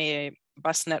have a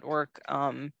bus network,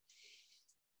 and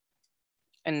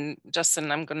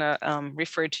Justin, I'm gonna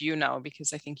refer to you now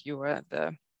because I think you were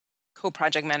the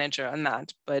co-project manager on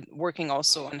that, but working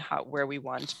also on where we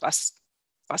want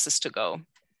buses to go.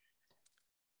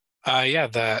 So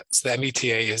the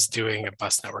MBTA is doing a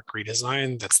bus network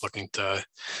redesign that's looking to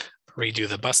redo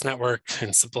the bus network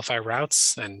and simplify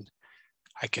routes. And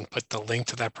I can put the link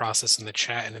to that process in the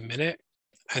chat in a minute.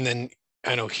 And then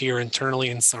I know here internally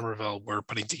in Somerville, we're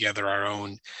putting together our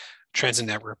own transit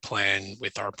network plan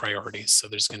with our priorities. So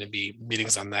there's going to be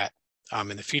meetings on that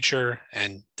in the future,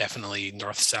 and definitely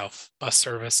north-south bus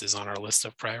service is on our list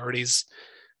of priorities.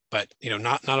 But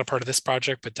not a part of this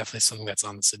project, but definitely something that's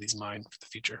on the city's mind for the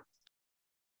future.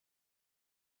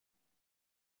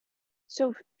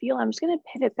 So Phil, I'm just going to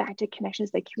pivot back to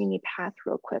connections to the community path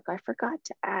real quick. I forgot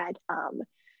to add,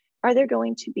 are there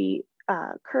going to be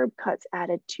curb cuts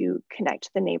added to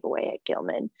connect the neighborway at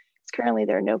Gilman? Because currently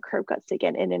there are no curb cuts to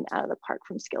get in and out of the park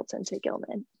from Skilton to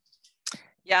Gilman.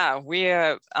 Yeah,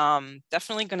 we're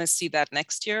definitely going to see that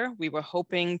next year. We were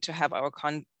hoping to have our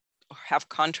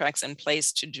contracts in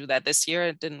place to do that this year.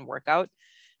 It didn't work out.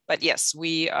 But yes,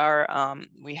 we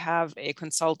have a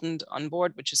consultant on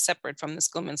board, which is separate from this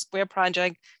Gilman Square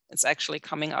project. It's actually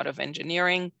coming out of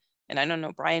engineering. And I don't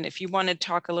know, Brian, if you want to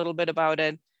talk a little bit about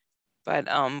it, but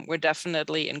we're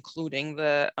definitely including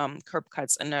the curb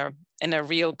cuts in a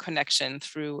real connection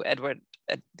through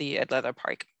the Ed Leather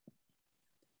Park.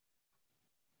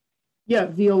 Yeah,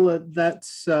 Viola,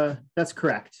 that's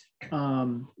correct.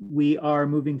 We are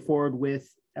moving forward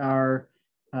with our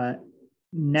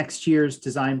next year's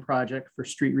design project for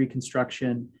street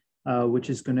reconstruction, which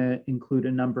is going to include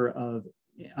a number of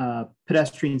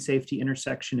pedestrian safety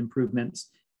intersection improvements.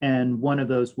 And one of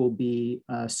those will be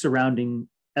surrounding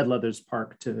Ed Leather's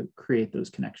Park to create those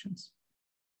connections.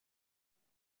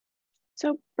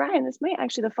 So Brian, this might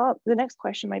actually, the next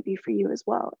question might be for you as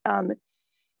well.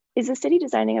 Is the city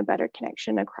designing a better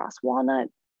connection across Walnut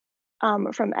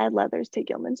from Ed Leather's to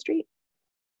Gilman Street?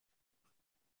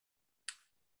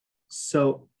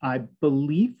 So I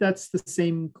believe that's the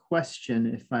same question,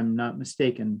 if I'm not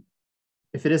mistaken.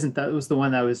 If it isn't, that was the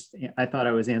one I thought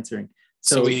I was answering.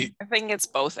 So I think it's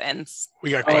both ends.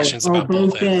 We got questions about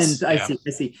both ends. I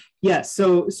see. Yeah,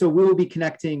 so we will be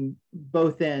connecting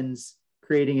both ends,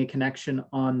 creating a connection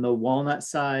on the Walnut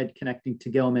side, connecting to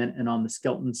Gilman, and on the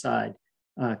Skilton side,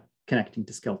 connecting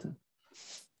to Skilton.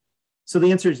 So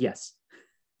the answer is yes.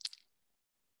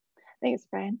 Thanks,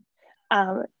 Brian.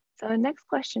 So the next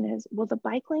question is, will the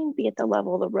bike lane be at the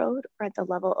level of the road or at the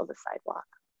level of the sidewalk?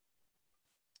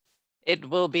 It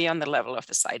will be on the level of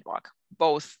the sidewalk.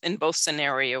 In both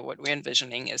scenario, what we're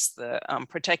envisioning is the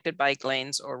protected bike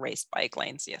lanes or raised bike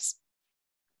lanes, yes.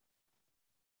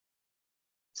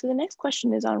 So the next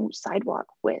question is on sidewalk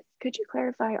width. Could you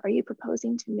clarify, are you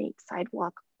proposing to make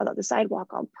the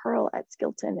sidewalk on Pearl at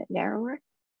Skilton narrower?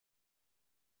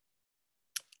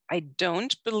 I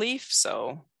don't believe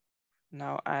so.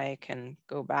 Now I can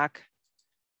go back.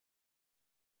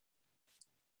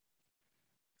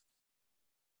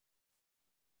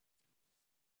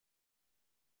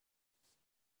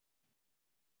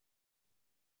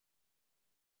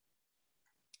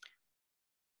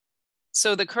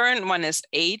 So the current one is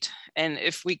 8, and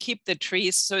if we keep the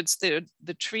trees, so it's the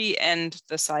tree and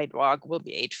the sidewalk will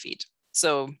be 8 feet.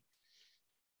 So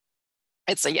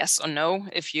it's a yes or no.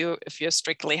 If you're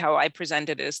strictly how I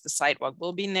presented it, is the sidewalk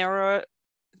will be narrower,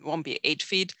 it won't be 8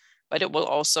 feet, but it will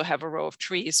also have a row of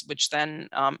trees, which then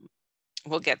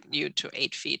will get you to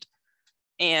 8 feet.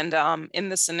 And in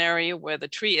the scenario where the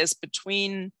tree is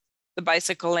between the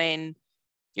bicycle lane,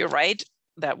 you're right,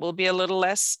 that will be a little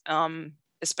less,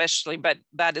 especially, but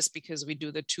that is because we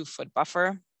do the 2-foot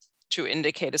buffer to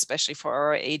indicate, especially for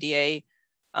our ADA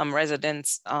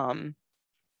residents,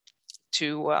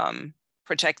 to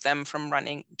protect them from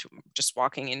just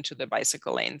walking into the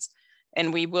bicycle lanes.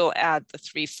 And we will add the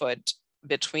 3-foot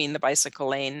between the bicycle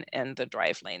lane and the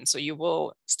drive lane. So you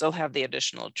will still have the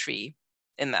additional tree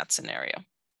in that scenario.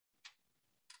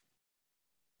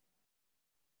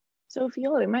 So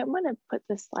Viola, we might want to put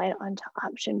this slide onto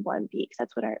option 1B, because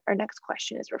that's what our next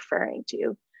question is referring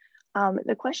to.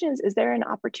 The question is there an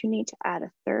opportunity to add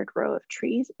a 3rd row of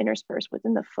trees interspersed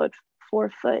within the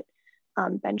 4-foot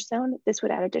bench zone? This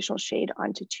would add additional shade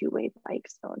onto 2-way bike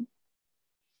zone.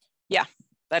 Yeah,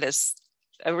 that is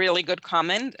a really good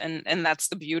comment. And that's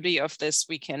the beauty of this.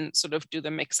 We can sort of do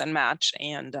the mix and match.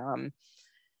 And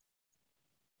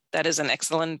that is an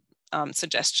excellent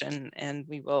suggestion. And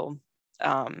we will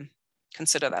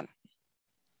consider that.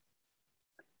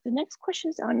 The next question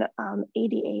is on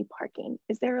ADA parking.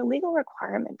 Is there a legal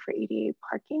requirement for ADA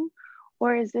parking,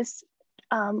 or is this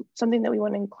something that we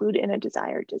want to include in a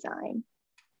desired design?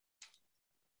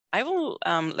 I will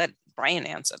let Brian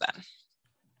answer that.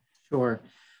 Sure.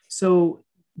 So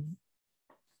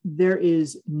there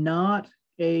is not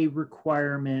a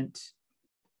requirement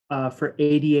for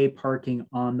ADA parking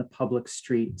on the public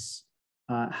streets.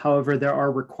 However, there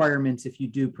are requirements if you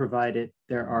do provide it.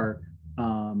 There are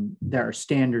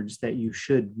standards that you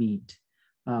should meet.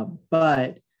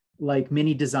 But like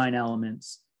many design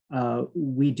elements,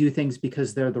 we do things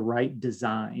because they're the right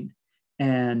design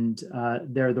and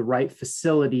they're the right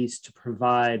facilities to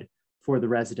provide for the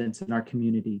residents in our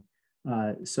community.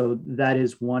 So that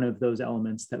is one of those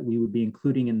elements that we would be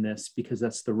including in this because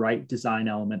that's the right design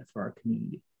element for our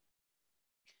community.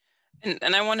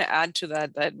 And I want to add to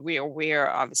that we are aware,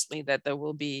 obviously, that there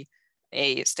will be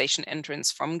a station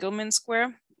entrance from Gilman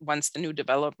Square once the new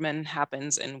development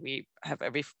happens, and we have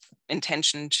every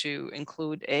intention to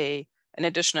include an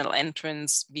additional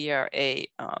entrance via a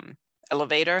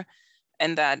elevator,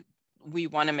 and that we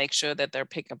want to make sure that there are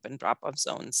pickup and drop-off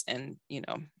zones, and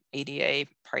ADA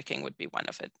parking would be one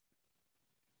of it.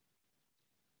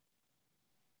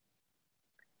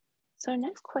 So our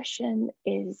next question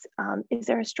is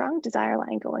there a strong desire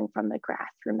line going from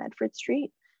McGrath through Medford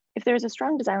Street? If there's a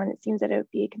strong desire line, it seems that it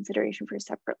would be a consideration for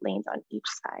separate lanes on each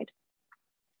side.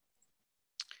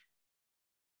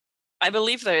 I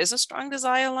believe there is a strong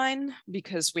desire line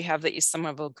because we have the East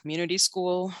Somerville Community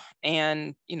School,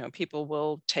 and people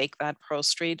will take that Pearl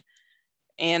Street.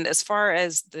 And as far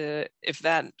as if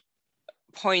that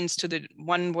points to the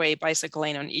one-way bicycle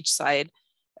lane on each side,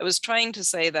 I was trying to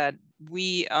say that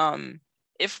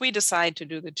if we decide to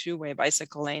do the 2-way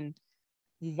bicycle lane,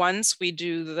 once we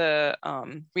do the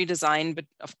redesign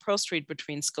of Pearl Street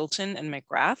between Skilton and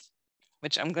McGrath,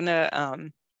 which I'm going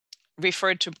to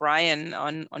refer to Brian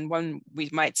on when we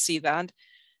might see that,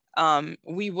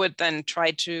 we would then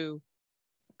try to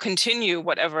continue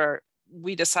whatever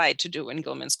we decide to do in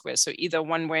Gilman Square. So either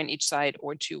 1-way on each side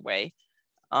or 2-way.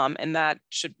 And that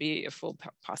should be a full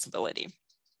possibility.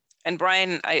 And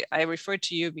Brian, I refer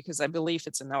to you because I believe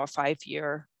it's in our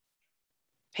 5-year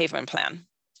pavement plan.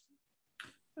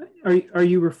 Are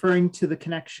you referring to the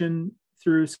connection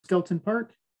through Skilton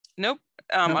Park? Nope,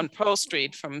 no. On Pearl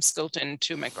Street from Skilton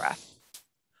to McGrath.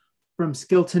 From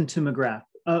Skilton to McGrath.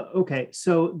 Okay,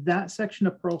 so that section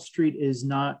of Pearl Street is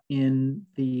not in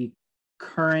the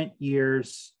current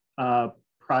year's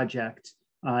project,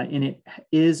 and it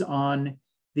is on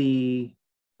the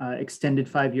extended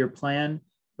 5-year plan,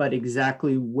 but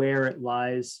exactly where it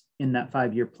lies in that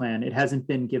 5-year plan, it hasn't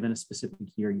been given a specific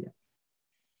year yet.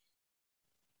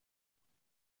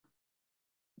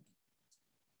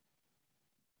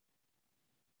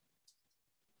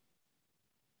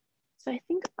 So I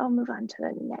think I'll move on to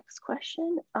the next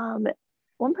question.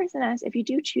 One person asked, if you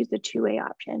do choose the 2-way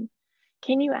option,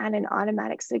 can you add in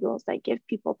automatic signals that give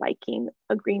people biking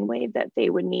a green wave that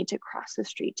they would need to cross the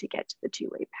street to get to the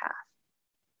 2-way path?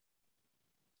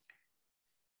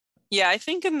 Yeah, I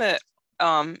think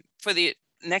for the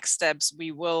next steps,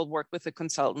 we will work with the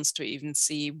consultants to even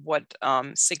see what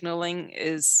signaling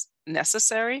is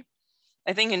necessary.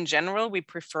 I think in general, we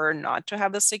prefer not to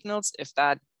have the signals if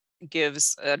that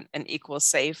gives an equal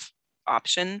safe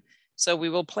option. So we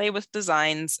will play with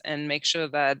designs and make sure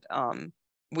that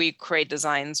we create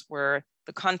designs where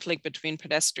the conflict between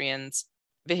pedestrians,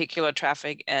 vehicular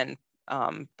traffic, and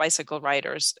bicycle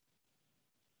riders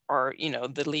are, you know,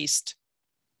 the least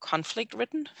conflict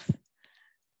ridden.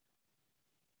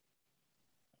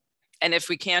 And if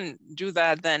we can do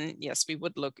that, then yes, we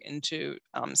would look into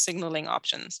signaling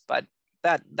options, but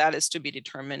that is to be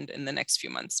determined in the next few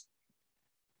months.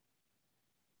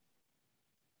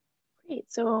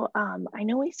 Great, so I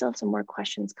know we still have some more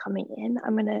questions coming in.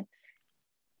 I'm gonna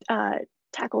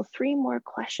tackle 3 more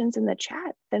questions in the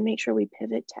chat, then make sure we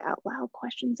pivot to out loud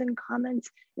questions and comments.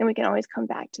 And we can always come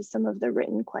back to some of the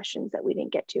written questions that we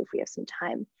didn't get to if we have some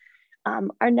time.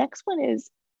 Our next one is,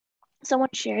 someone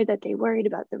shared that they worried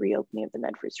about the reopening of the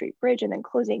Medford Street Bridge and then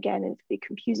closing again, and it could be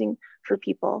confusing for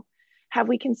people. Have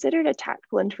we considered a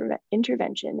tactical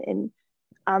intervention in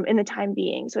the time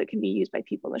being, so it can be used by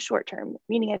people in the short term,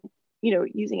 meaning it, you know,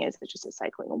 using it as just a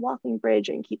cycling and walking bridge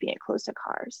and keeping it close to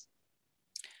cars?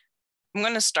 I'm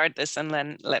going to start this and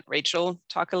then let Rachel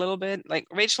talk a little bit. Like,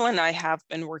 Rachel and I have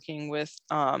been working with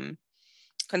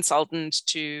consultants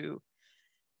to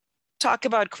talk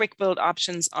about quick build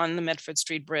options on the Medford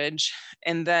Street Bridge.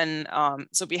 And then,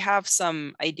 so we have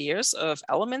some ideas of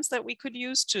elements that we could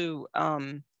use to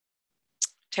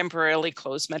temporarily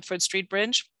close Medford Street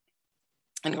Bridge.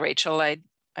 And Rachel,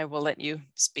 I will let you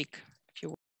speak if you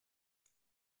want.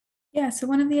 Yeah, so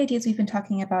one of the ideas we've been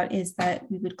talking about is that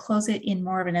we would close it in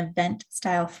more of an event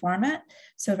style format.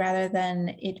 So rather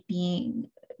than it being,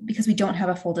 because we don't have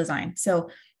a full design. So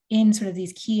in sort of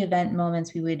these key event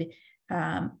moments, we would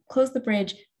close the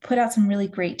bridge, put out some really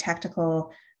great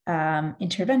tactical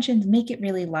interventions, make it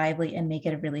really lively, and make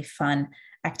it a really fun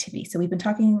activity. So we've been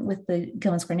talking with the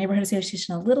Gilman Square Neighborhood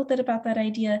Association a little bit about that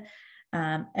idea,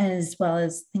 as well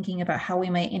as thinking about how we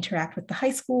might interact with the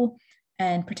high school,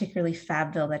 and particularly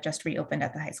Fabville that just reopened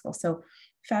at the high school. So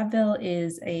Fabville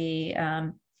is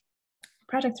a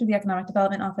project through the Economic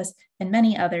Development Office and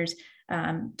many others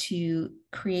to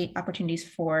create opportunities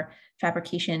for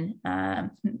fabrication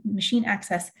machine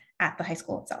access at the high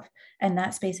school itself. And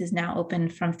that space is now open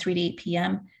from 3 to 8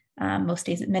 p.m. Most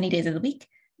days, many days of the week.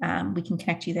 We can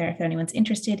connect you there if anyone's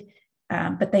interested.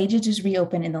 But they did just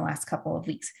reopen in the last couple of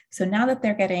weeks. So now that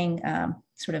they're getting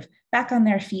sort of back on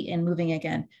their feet and moving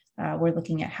again, we're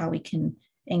looking at how we can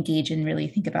engage and really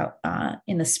think about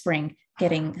in the spring,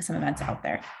 getting some events out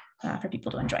there for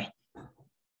people to enjoy.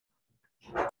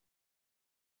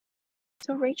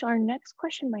 So Rachel, our next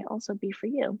question might also be for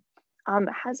you.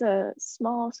 Has a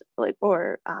small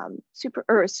or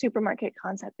a supermarket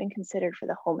concept been considered for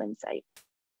the Holman site?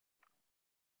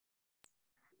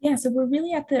 Yeah, so we're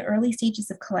really at the early stages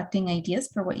of collecting ideas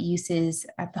for what uses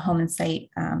at the Holman site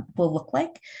will look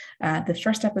like. The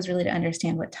first step was really to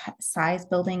understand what size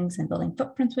buildings and building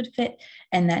footprints would fit.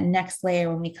 And that next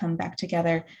layer, when we come back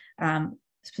together,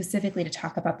 specifically to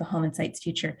talk about the Holman site's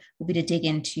future, will be to dig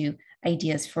into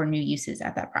ideas for new uses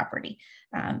at that property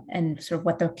and sort of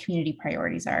what the community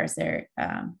priorities are as they're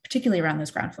particularly around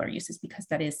those ground floor uses, because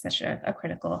that is such a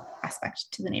critical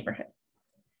aspect to the neighborhood.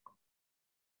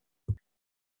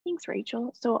 Thanks,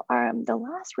 Rachel. So the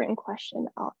last written question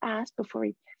I'll ask before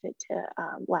we pivot to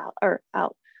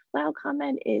out loud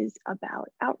comment is about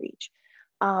outreach.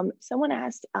 Someone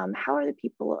asked, how are the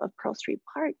people of Pearl Street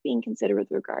Park being considered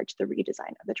with regard to the redesign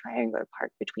of the triangular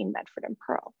park between Medford and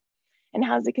Pearl? And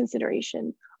how does the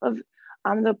consideration of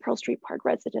the Pearl Street Park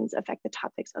residents affect the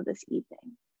topics of this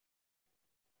evening?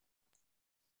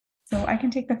 So I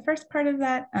can take the first part of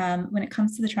that. When it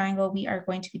comes to the triangle, we are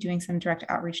going to be doing some direct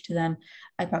outreach to them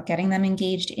about getting them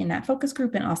engaged in that focus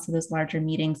group and also those larger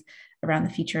meetings around the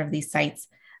future of these sites.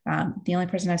 The only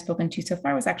person I've spoken to so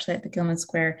far was actually at the Gilman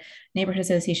Square Neighborhood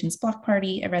Association's block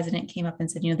party. A resident came up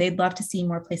and said, you know, they'd love to see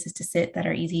more places to sit that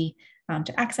are easy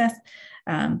to access.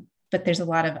 But there's a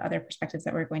lot of other perspectives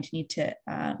that we're going to need to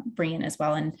bring in as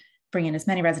well, and bring in as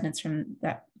many residents from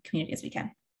that community as we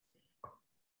can.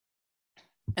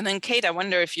 And then Kate, I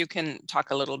wonder if you can talk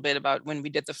a little bit about when we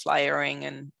did the flyering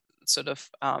and sort of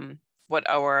what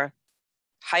our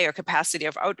higher capacity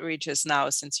of outreach is now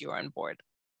since you are on board,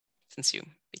 since you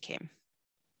became.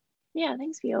 Yeah,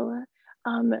 thanks, Viola.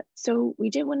 So we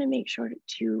did want to make sure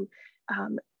to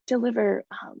deliver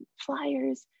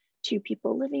flyers to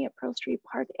people living at Pearl Street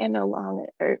Park and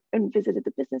and visited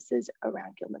the businesses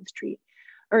around Gilman Street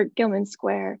or Gilman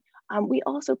Square. We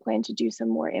also plan to do some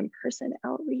more in-person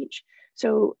outreach.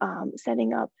 So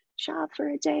setting up shop for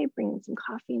a day, bringing some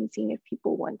coffee and seeing if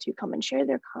people want to come and share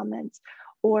their comments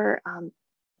or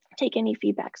take any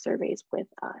feedback surveys with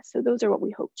us. So those are what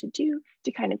we hope to do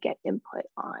to kind of get input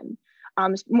on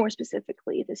more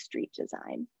specifically the street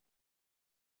design.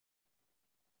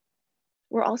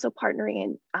 We're also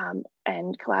partnering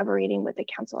and collaborating with the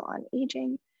Council on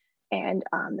Aging and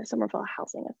the Somerville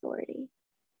Housing Authority.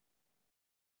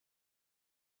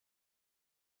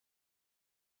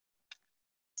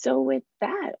 So with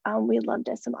that, we'd love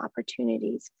to have some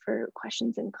opportunities for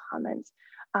questions and comments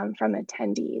from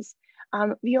attendees.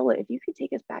 Viola, if you could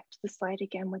take us back to the slide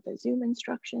again with the Zoom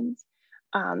instructions.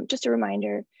 Just a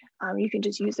reminder, you can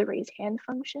just use the raise hand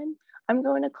function. I'm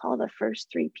going to call the first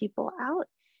 3 people out,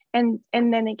 and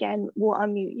then again, we'll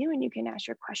unmute you and you can ask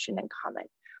your question and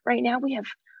comment. Right now we have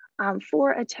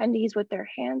 4 attendees with their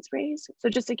hands raised. So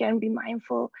just again, be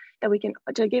mindful that we can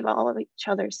to give all of each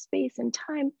other space and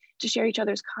time to share each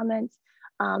other's comments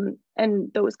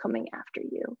and those coming after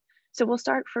you. So we'll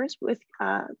start first with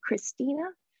Christina.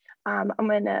 I'm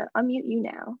gonna unmute you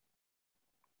now.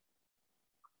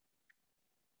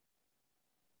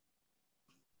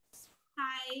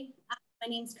 Hi, my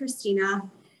name's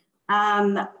Christina.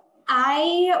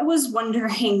 I was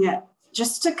wondering,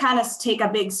 just to kind of take a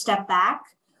big step back,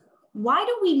 why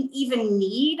do we even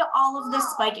need all of this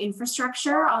bike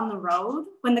infrastructure on the road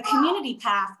when the community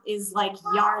path is like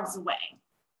yards away?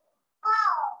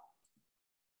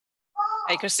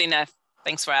 Hi, Christina.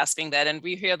 Thanks for asking that. And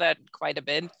we hear that quite a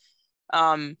bit.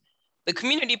 The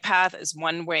community path is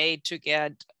one way to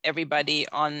get everybody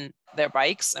on their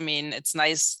bikes. I mean, it's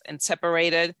nice and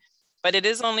separated, but it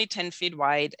is only 10 feet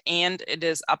wide and it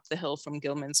is up the hill from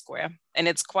Gilman Square. And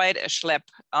it's quite a schlep,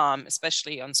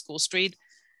 especially on School Street.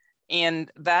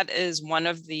 And that is one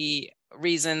of the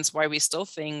reasons why we still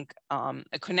think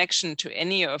a connection to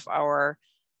any of our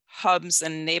hubs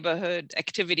and neighborhood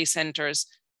activity centers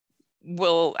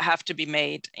will have to be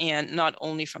made, and not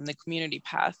only from the community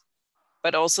path,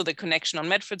 but also the connection on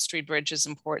Medford Street Bridge is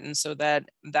important, so that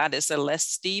that is a less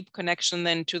steep connection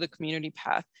than to the community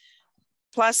path.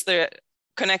 Plus the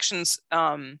connections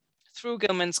through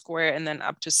Gilman Square and then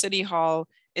up to City Hall,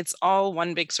 it's all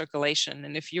one big circulation.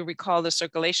 And if you recall the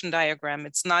circulation diagram,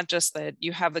 it's not just that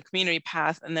you have the community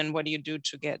path and then what do you do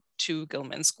to get to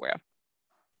Gilman Square?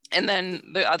 And then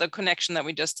the other connection that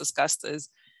we just discussed is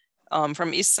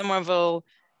from East Somerville,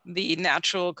 the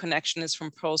natural connection is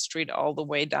from Pearl Street all the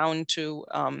way down to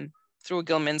through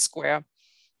Gilman Square.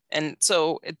 And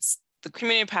so it's the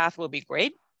community path will be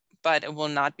great, but it will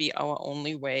not be our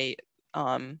only way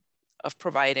of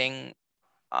providing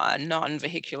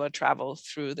non-vehicular travel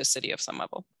through the city of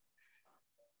Somerville.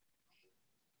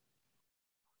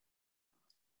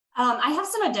 I have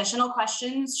some additional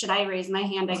questions. Should I raise my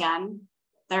hand again?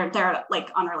 They're like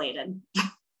unrelated.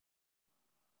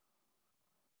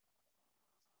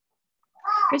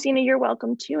 Christina, you're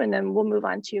welcome too, and then we'll move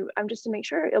on to, just to make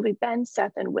sure, it'll be Ben,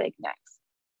 Seth, and Wig next.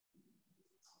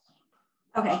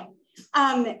 Okay.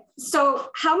 So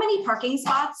how many parking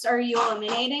spots are you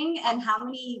eliminating, and how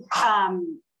many,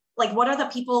 like what are the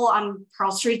people on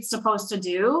Pearl Street supposed to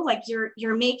do? Like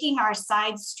you're making our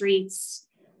side streets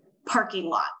parking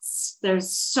lots.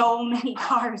 There's so many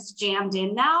cars jammed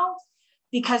in now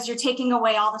because you're taking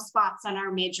away all the spots on our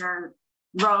major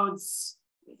roads.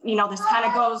 You know, this kind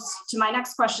of goes to my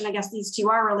next question. I guess these two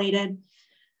are related.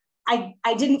 I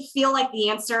didn't feel like the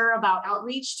answer about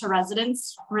outreach to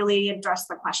residents really addressed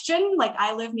the question. Like,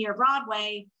 I live near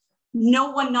Broadway.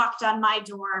 No one knocked on my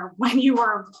door when you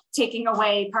were taking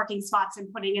away parking spots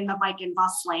and putting in the bike and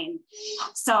bus lane.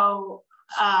 So,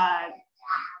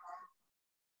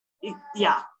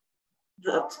 yeah.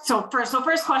 So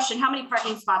first question, how many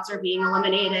parking spots are being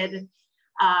eliminated?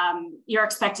 You're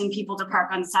expecting people to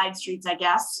park on side streets, I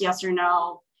guess, yes or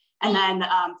no? And then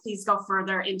please go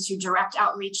further into direct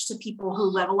outreach to people who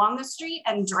live along the street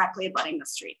and directly abutting the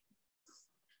street.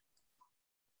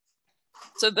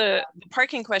 So the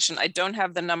parking question, I don't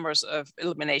have the numbers of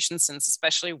elimination, since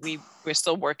especially we're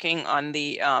still working on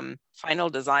the final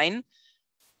design.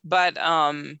 But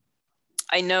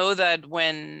I know that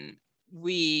when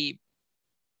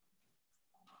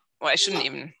I shouldn't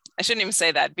even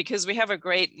say that, because we have a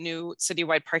great new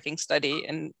citywide parking study.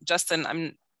 And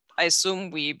Justin, I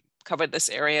assume we covered this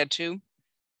area too.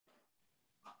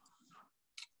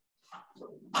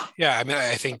 Yeah, I mean,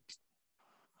 I think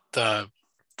the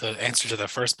answer to the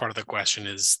first part of the question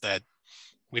is that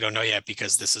we don't know yet,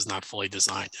 because this is not fully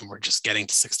designed and we're just getting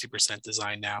to 60%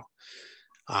 design now.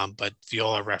 But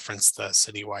Viola referenced the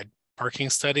citywide parking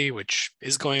study, which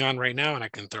is going on right now, and I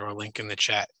can throw a link in the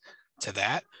chat to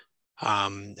that.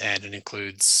 And it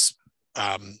includes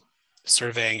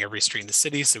surveying every street in the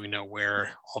city so we know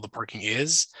where all the parking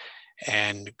is,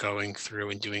 and going through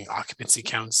and doing occupancy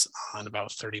counts on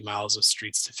about 30 miles of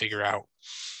streets to figure out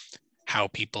how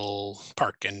people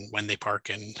park and when they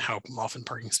park and how often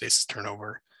parking spaces turn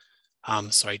over.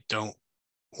 So I don't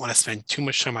want to spend too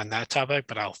much time on that topic,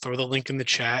 but I'll throw the link in the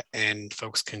chat and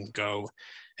folks can go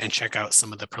and check out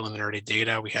some of the preliminary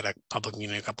data. We had a public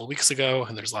meeting a couple of weeks ago,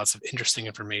 and there's lots of interesting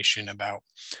information about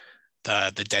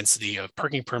the density of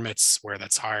parking permits, where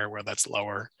that's higher, where that's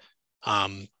lower.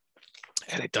 And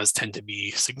it does tend to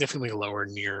be significantly lower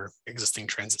near existing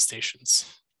transit stations.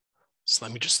 So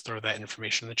let me just throw that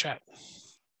information in the chat.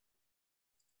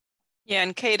 Yeah,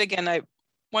 and Kate, again, I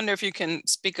wonder if you can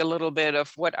speak a little bit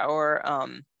of what our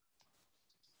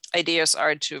ideas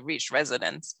are to reach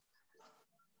residents.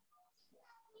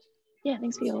 Yeah,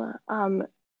 thanks, Viola.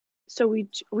 So we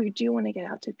do want to get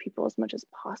out to people as much as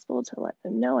possible to let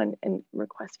them know and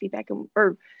request feedback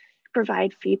or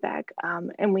provide feedback.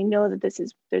 And we know that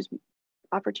there's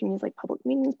opportunities like public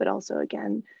meetings, but also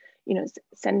again, you know,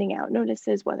 sending out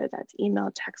notices, whether that's email,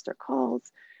 text, or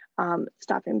calls,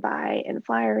 stopping by and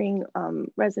flyering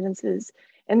residences.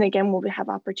 And again, we'll have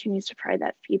opportunities to provide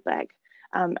that feedback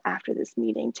after this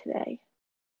meeting today.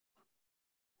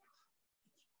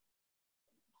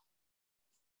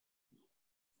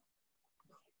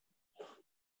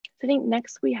 So I think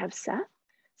next we have Seth.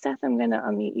 Seth, I'm going to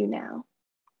unmute you now.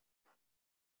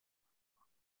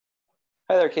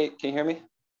 Hi there, Kate. Can you hear me?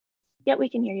 Yeah, we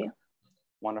can hear you.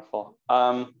 Wonderful.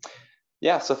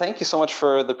 Yeah, so thank you so much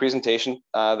for the presentation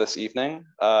this evening.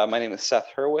 My name is Seth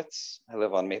Hurwitz. I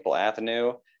live on Maple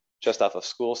Avenue, just off of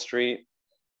School Street.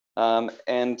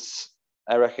 And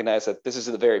I recognize that this is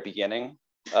the very beginning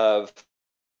of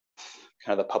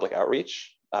kind of the public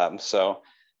outreach. So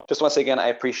just once again, I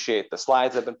appreciate the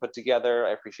slides that have been put together.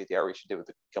 I appreciate the outreach you did with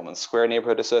the Gilman Square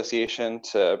Neighborhood Association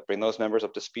to bring those members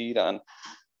up to speed on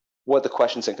what the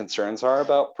questions and concerns are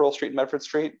about Pearl Street and Medford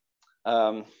Street.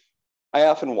 I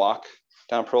often walk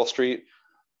down Pearl Street,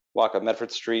 walk up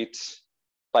Medford Street,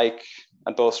 bike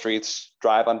on both streets,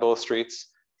 drive on both streets.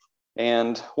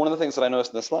 And one of the things that I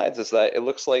noticed in the slides is that it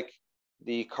looks like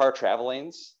the car travel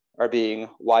lanes are being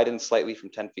widened slightly from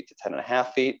 10 feet to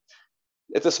 10.5 feet.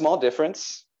 It's a small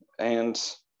difference, and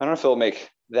I don't know if it'll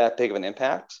make that big of an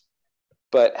impact,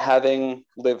 but having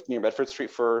lived near Medford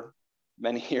Street for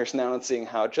many years now and seeing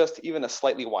how just even a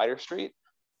slightly wider street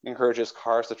encourages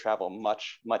cars to travel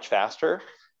much, much faster,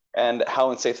 and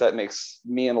how unsafe that makes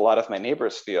me and a lot of my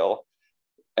neighbors feel.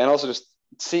 And also just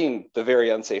seeing the very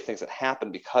unsafe things that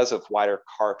happen because of wider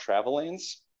car travel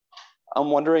lanes. I'm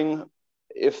wondering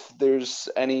if there's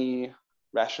any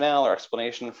rationale or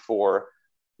explanation for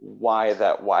why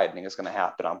that widening is going to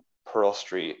happen on Pearl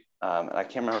Street. And I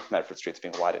can't remember if Medford Street's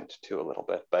being widened too a little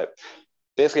bit, but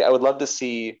basically I would love to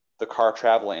see the car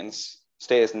travel lanes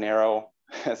stay as narrow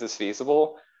as is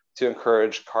feasible to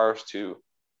encourage cars to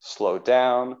slow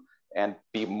down and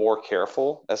be more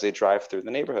careful as they drive through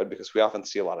the neighborhood, because we often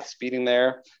see a lot of speeding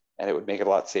there, and it would make it a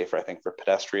lot safer, I think, for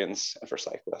pedestrians and for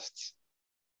cyclists.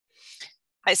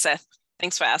 Hi, Seth.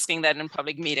 Thanks for asking that in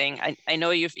public meeting. I know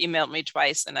you've emailed me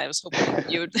twice, and I was hoping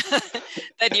you'd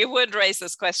that you would raise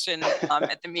this question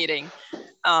at the meeting.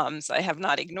 So I have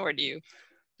not ignored you.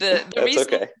 That's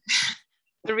okay.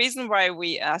 The reason why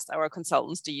we asked our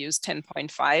consultants to use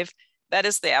 10.5, that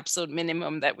is the absolute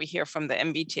minimum that we hear from the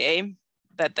MBTA,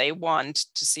 that they want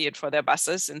to see it for their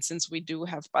buses. And since we do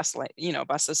have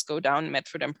buses go down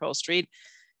Medford and Pearl Street,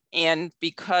 and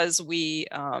because we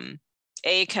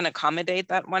can accommodate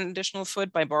that one additional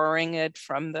foot by borrowing it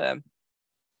from the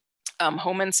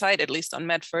Homan site, at least on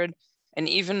Medford, and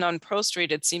even on Pearl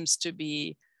Street, it seems to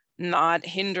be not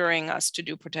hindering us to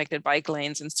do protected bike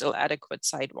lanes and still adequate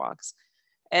sidewalks.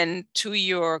 And to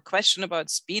your question about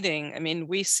speeding, I mean,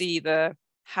 we see the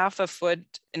half a foot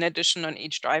in addition on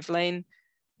each drive lane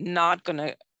not going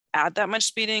to add that much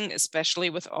speeding, especially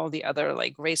with all the other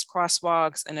like raised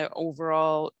crosswalks and an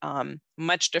overall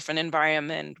much different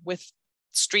environment with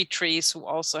street trees who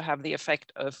also have the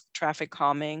effect of traffic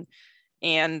calming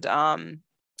and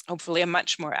hopefully a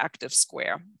much more active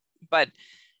square. But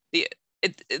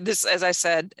this, as I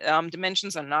said,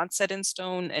 dimensions are not set in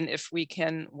stone. And if we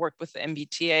can work with the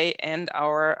MBTA and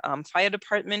our fire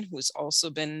department, who's also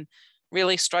been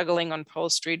really struggling on Pearl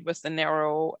Street with the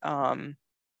narrow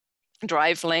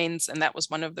drive lanes. And that was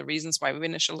one of the reasons why we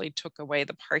initially took away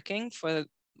the parking for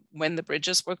when the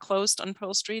bridges were closed on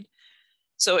Pearl Street.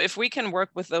 So if we can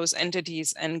work with those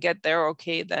entities and get there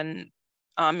okay, then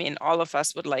I mean, all of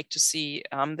us would like to see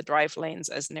the drive lanes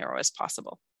as narrow as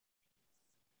possible.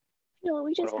 You know,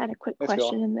 we just had a quick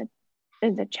question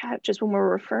in the chat, just when we're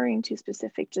referring to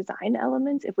specific design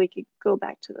elements, if we could go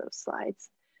back to those slides.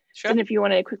 Sure. And if you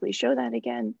want to quickly show that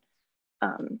again.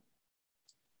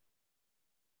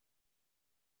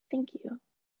 Thank you.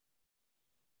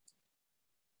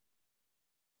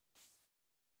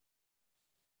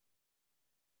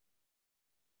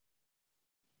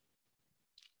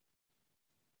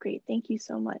 Great, thank you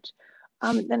so much.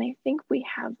 Then I think we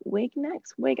have Wig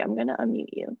next. Wig, I'm going to unmute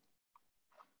you.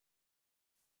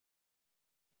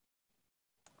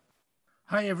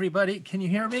 Hi, everybody. Can you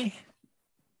hear me?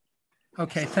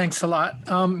 Okay, thanks a lot.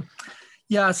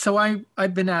 Yeah, so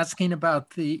I've been asking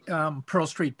about the Pearl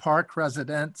Street Park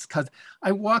residents because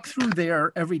I walk through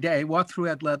there every day, walk through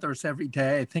Ed Leather's every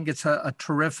day. I think it's a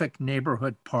terrific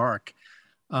neighborhood park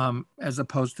as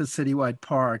opposed to citywide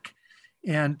park.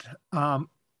 And,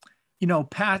 you know,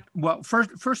 Pat, well,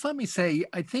 first let me say,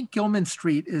 I think Gilman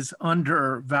Street is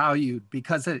undervalued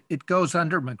because it goes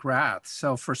under McGrath.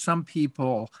 So for some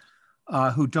people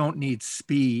who don't need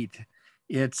speed,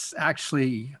 it's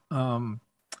actually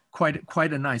quite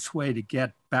a nice way to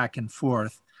get back and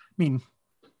forth. I mean,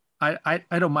 I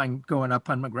don't mind going up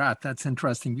on McGrath. That's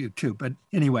interesting view too. But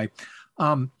anyway,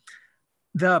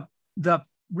 the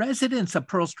residents of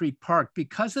Pearl Street Park,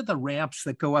 because of the ramps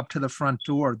that go up to the front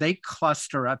door, they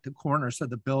cluster at the corners of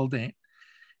the building,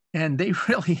 and they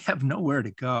really have nowhere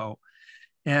to go.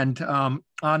 And on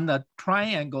the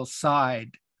triangle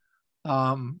side,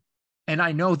 and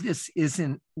I know this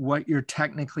isn't what you're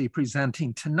technically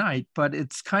presenting tonight, but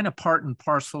it's kind of part and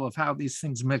parcel of how these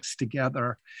things mix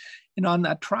together. And on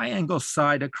that triangle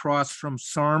side across from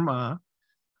SomervilleMA,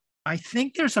 I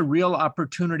think there's a real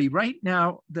opportunity. Right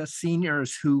now, the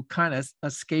seniors who kind of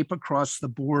escape across the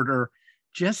border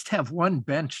just have one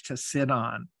bench to sit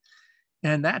on.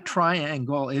 And that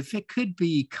triangle, if it could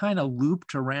be kind of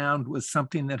looped around with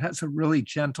something that has a really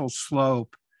gentle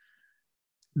slope,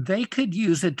 they could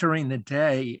use it during the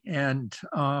day. And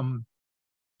I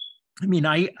mean,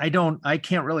 I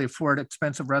can't really afford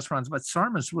expensive restaurants, but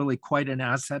SomervilleMA is really quite an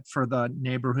asset for the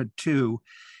neighborhood too.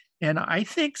 And I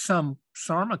think some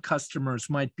SomervilleMA customers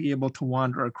might be able to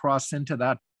wander across into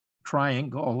that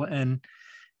triangle and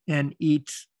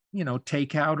eat, you know,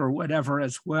 takeout or whatever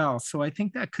as well. So I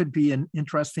think that could be an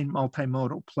interesting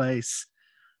multimodal place.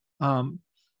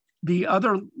 The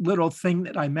other little thing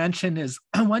that I mentioned is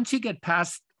once you get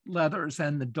past Leathers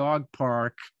and the dog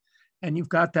park, and you've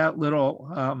got that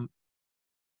little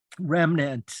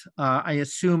remnant, I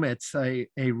assume it's a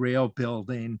rail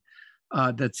building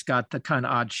that's got the kind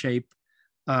of odd shape,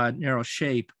 narrow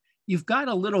shape. You've got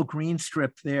a little green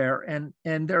strip there, and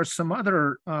there's some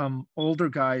other older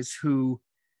guys who,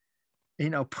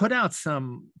 you know, put out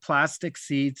some plastic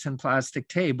seats and plastic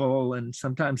table, and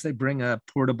sometimes they bring a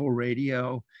portable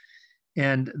radio.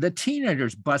 And the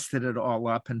teenagers busted it all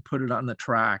up and put it on the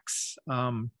tracks.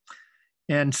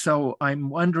 And so I'm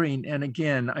wondering, and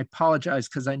again, I apologize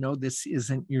because I know this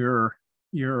isn't your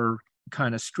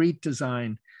kind of street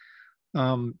design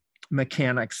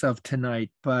mechanics of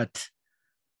tonight, but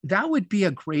that would be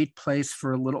a great place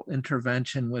for a little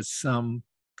intervention with some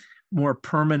more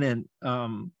permanent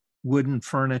wooden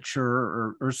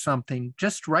furniture or something,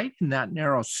 just right in that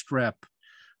narrow strip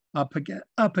up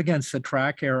against the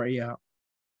track area,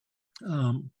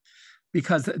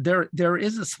 because there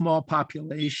is a small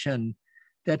population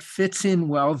that fits in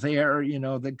well there. You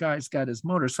know, the guy's got his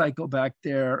motorcycle back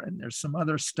there, and there's some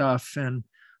other stuff, and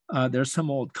there's some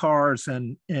old cars,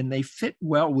 and they fit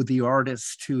well with the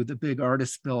artists too, the big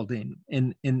artist building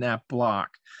in that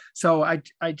block. So I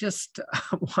just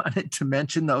wanted to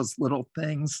mention those little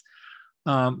things.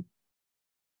 I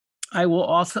will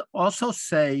also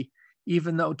say,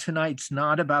 even though tonight's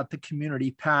not about the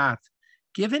community path,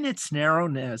 given its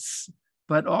narrowness,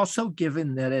 but also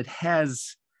given that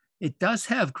it does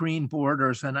have green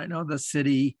borders, and I know the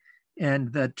city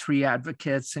and the tree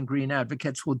advocates and green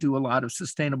advocates will do a lot of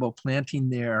sustainable planting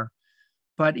there.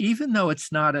 But even though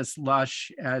it's not as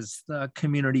lush as the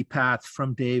community path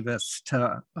from Davis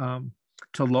to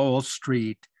Lowell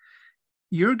Street,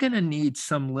 you're going to need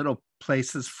some little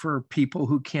places for people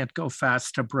who can't go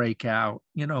fast to break out,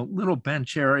 you know, little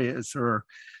bench areas or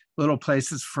little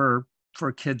places for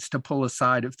kids to pull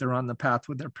aside if they're on the path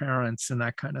with their parents and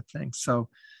that kind of thing. So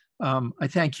I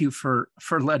thank you for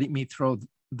letting me throw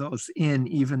those in,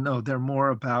 even though they're more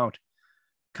about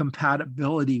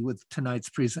compatibility with tonight's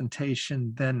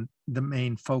presentation than the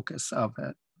main focus of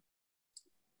it.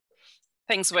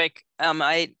 Thanks, Wick.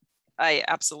 I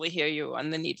absolutely hear you on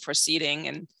the need for seating.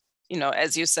 And, you know,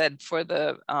 as you said, for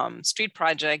the street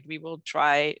project, we will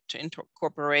try to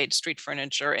incorporate street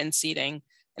furniture and seating,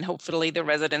 and hopefully the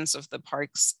residents of the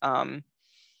parks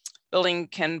building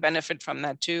can benefit from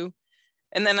that too.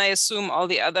 And then I assume all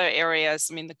the other areas,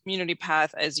 I mean, the community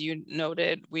path, as you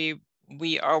noted, we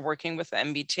are working with the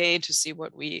MBTA to see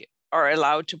what we are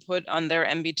allowed to put on their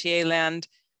MBTA land.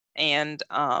 And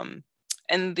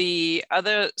the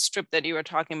other strip that you were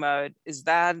talking about, is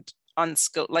that on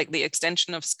like the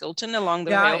extension of Skilton along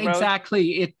the railroad? Yeah,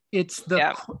 exactly. It's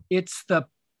the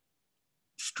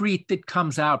street that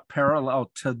comes out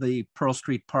parallel to the Pearl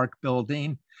Street Park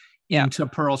building into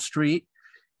Pearl Street.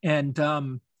 And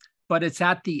but it's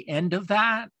at the end of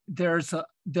that. There's a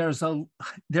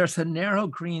narrow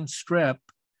green strip,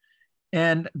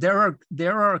 and there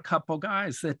are a couple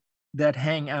guys that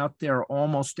hang out there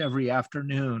almost every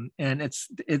afternoon, and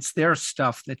it's their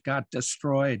stuff that got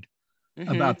destroyed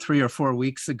about 3 or 4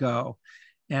 weeks ago,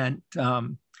 and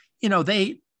you know,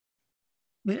 they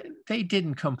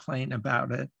didn't complain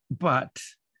about it, but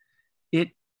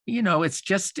it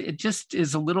just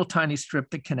is a little tiny strip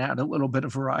that can add a little bit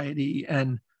of variety.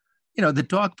 And you know, the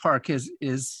dog park is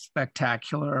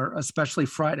spectacular, especially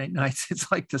Friday nights.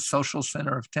 It's like the social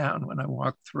center of town when I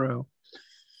walk through.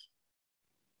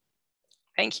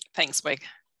 Thank you. Thanks, Wig.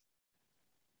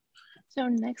 So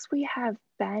next we have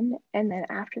Ben, and then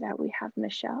after that we have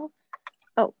Michelle.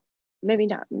 Oh, maybe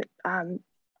not.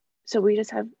 So we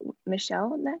just have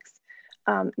Michelle next.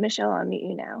 Michelle, I'll mute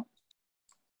you now.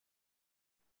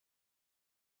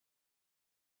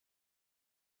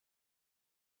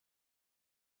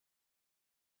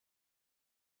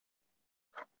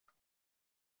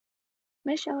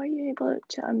 Michelle, are you able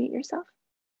to unmute yourself?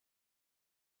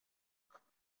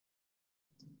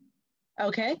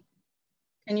 Okay.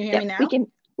 Can you hear me now?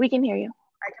 We can hear you.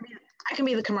 I can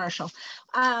be the commercial.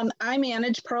 I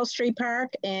manage Pearl Street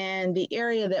Park, and the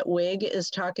area that Wig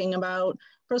is talking about,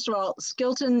 first of all,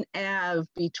 Skilton Ave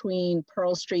between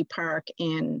Pearl Street Park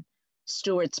and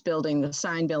Stewart's building, the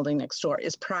sign building next door,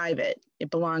 is private. It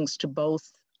belongs to both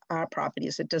our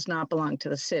properties. It does not belong to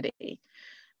the city.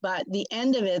 But the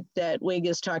end of it that Wig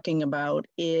is talking about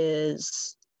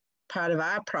is part of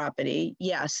our property.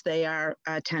 Yes, they are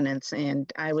our tenants,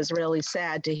 and I was really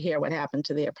sad to hear what happened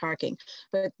to their parking.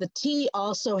 But the T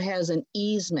also has an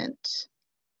easement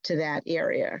to that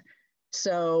area.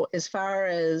 So as far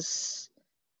as,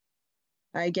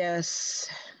 I guess,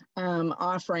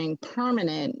 offering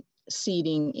permanent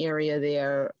seating area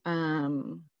there,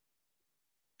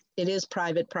 it is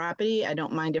private property. I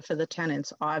don't mind it for the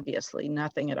tenants, obviously,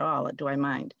 nothing at all do I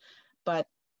mind. But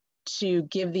to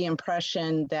give the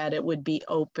impression that it would be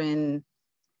open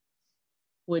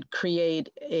would create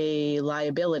a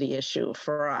liability issue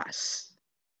for us,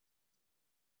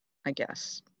 I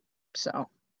guess. So,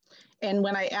 and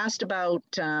when I asked about,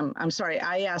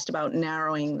 I asked about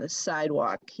narrowing the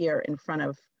sidewalk here in front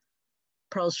of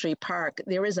Pearl Street Park.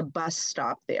 There is a bus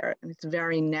stop there, and it's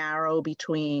very narrow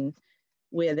between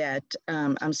where that,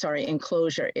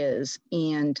 enclosure is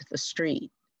and the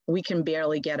street. We can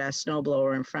barely get our snow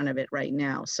blower in front of it right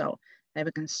now. So I have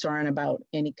a concern about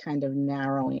any kind of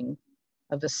narrowing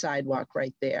of the sidewalk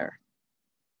right there.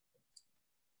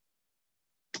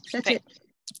 That's it.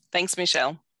 Thanks,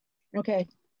 Michelle. Okay.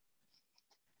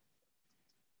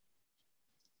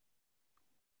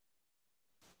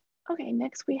 Okay,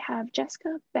 next we have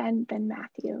Jessica, Ben, then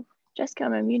Matthew. Jessica,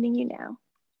 I'm unmuting you now.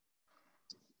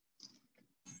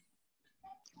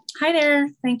 Hi there.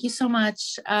 Thank you so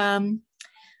much. I'm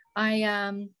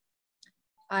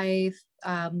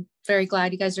very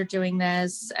glad you guys are doing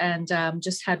this, and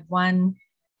just had one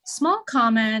small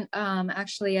comment.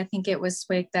 Actually, I think it was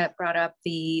Swig that brought up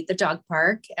the dog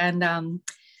park, and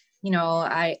you know,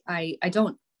 I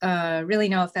don't really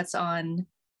know if that's on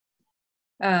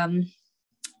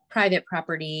private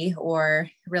property or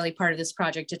really part of this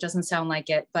project. It doesn't sound like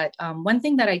it, but one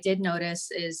thing that I did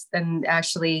notice is, and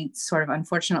actually sort of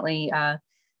unfortunately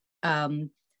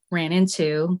ran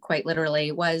into quite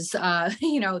literally, was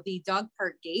you know, the dog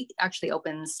park gate actually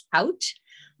opens out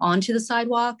onto the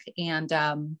sidewalk, and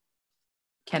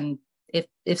can,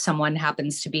 if someone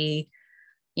happens to be,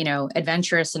 you know,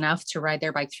 adventurous enough to ride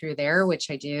their bike through there,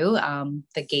 which I do,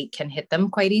 the gate can hit them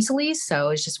quite easily. So I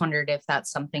was just wondered if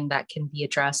that's something that can be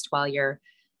addressed while you're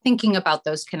thinking about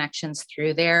those connections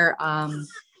through there.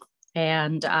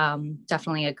 And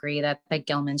definitely agree that the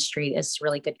Gilman Street is a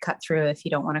really good cut through if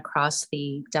you don't want to cross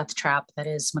the death trap that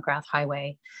is McGrath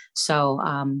Highway. So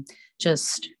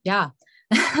just, yeah.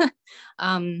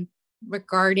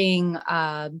 Regarding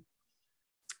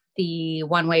the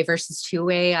one-way versus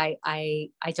two-way, I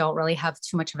don't really have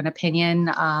too much of an opinion,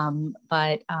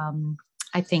 but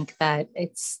I think that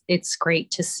it's great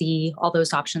to see all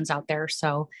those options out there.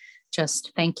 So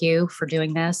just thank you for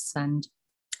doing this, and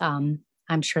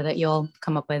I'm sure that you'll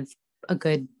come up with a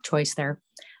good choice there.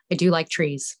 I do like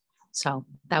trees, so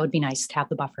that would be nice to have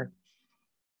the buffer.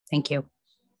 Thank you.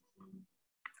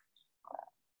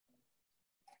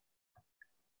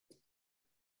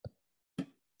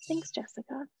 Thanks,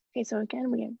 Jessica. Okay, so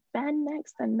again, we have Ben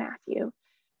next, then Matthew.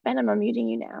 Ben, I'm unmuting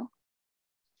you now.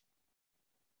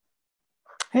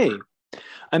 Hey,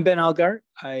 I'm Ben Algart.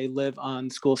 I live on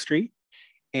School Street,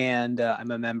 and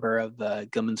I'm a member of the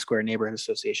Gilman Square Neighborhood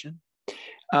Association.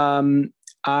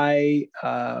 I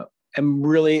am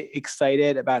really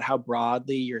excited about how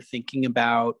broadly you're thinking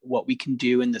about what we can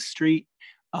do in the street,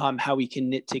 how we can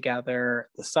knit together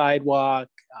the sidewalk,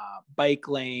 bike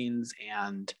lanes,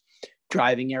 and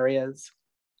driving areas.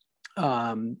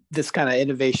 This kind of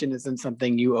innovation isn't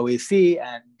something you always see,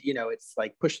 and it's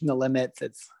like pushing the limits.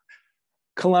 It's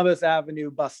Columbus Avenue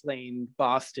bus lane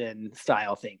Boston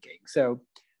style thinking. So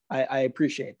I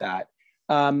appreciate that.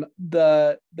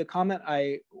 The comment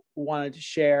I wanted to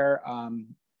share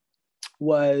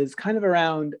was kind of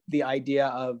around the idea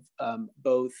of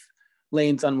both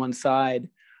lanes on one side.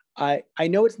 I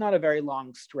know it's not a very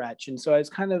long stretch, and so I was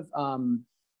kind of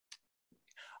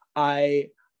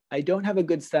I don't have a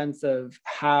good sense of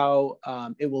how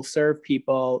it will serve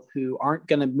people who aren't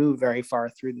going to move very far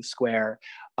through the square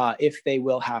if they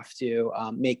will have to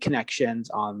make connections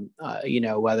on,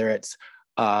 whether it's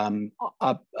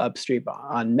up street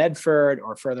on Medford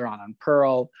or further on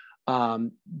Pearl,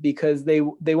 because they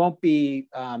won't be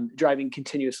driving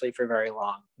continuously for very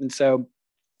long. And so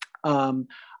I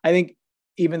think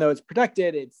even though it's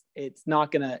protected, it's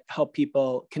not going to help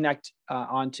people connect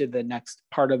onto the next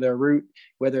part of their route,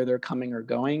 whether they're coming or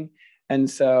going. And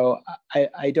so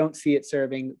I don't see it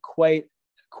serving quite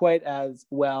as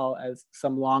well as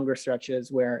some longer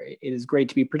stretches where it is great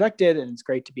to be protected and it's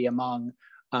great to be among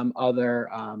other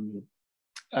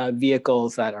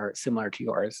vehicles that are similar to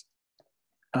yours.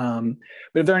 But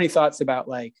if there are any thoughts about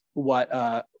like what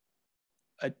a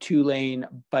two-lane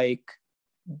bike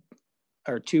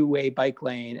or two-way bike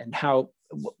lane and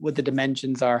what the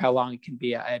dimensions are, how long it can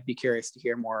be, I'd be curious to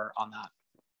hear more on that.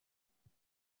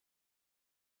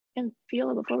 And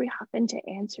Viola, before we hop into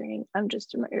answering,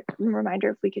 just a reminder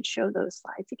if we could show those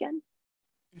slides again.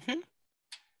 Mm-hmm.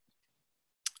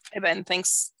 Hey Ben,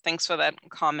 thanks for that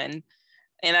comment.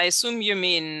 And I assume you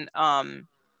mean that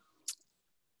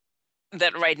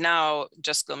right now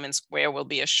just Gilman Square will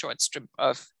be a short strip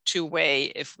of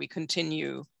two-way if we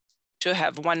continue to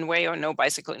have one-way or no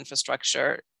bicycle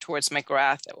infrastructure towards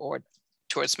McGrath or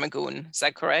towards Magoon. Is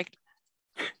that correct?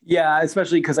 Yeah,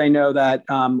 especially because I know that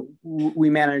we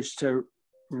managed to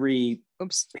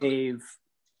repave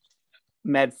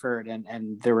Medford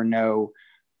and there were no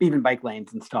even bike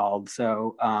lanes installed.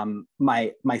 So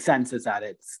my sense is that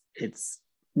it's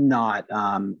not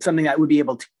something that would be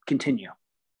able to continue.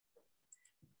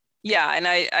 Yeah, and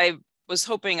I was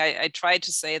hoping, I tried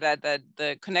to say that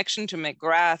the connection to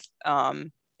McGrath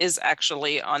is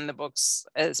actually on the books,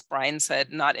 as Brian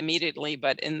said, not immediately,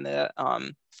 but in the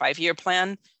 5-year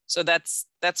plan. So that's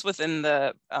within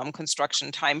the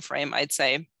construction timeframe, I'd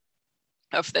say,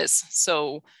 of this.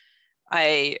 So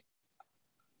I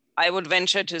would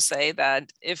venture to say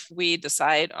that if we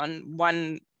decide on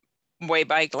one-way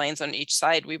bike lanes on each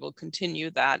side, we will continue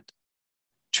that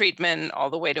treatment all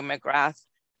the way to McGrath.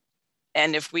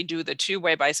 And if we do the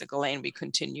two-way bicycle lane, we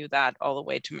continue that all the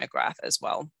way to McGrath as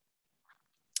well.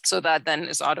 So that then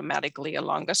is automatically a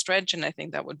longer stretch. And I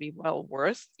think that would be well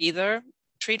worth either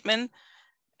treatment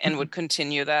and would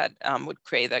continue that, would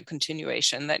create that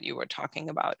continuation that you were talking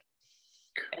about.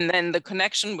 And then the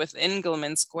connection within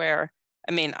Gilman Square,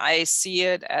 I mean, I see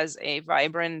it as a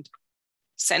vibrant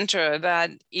center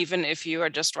that even if you are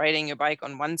just riding your bike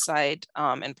on one side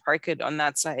and park it on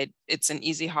that side, it's an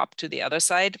easy hop to the other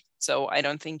side. So I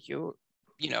don't think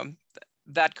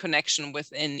that connection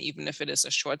within, even if it is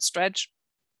a short stretch,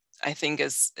 I think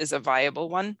is a viable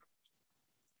one.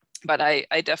 But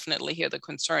I definitely hear the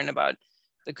concern about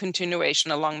the continuation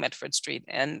along Medford Street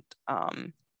and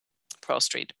Pearl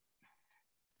Street.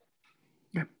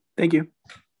 Yeah, thank you.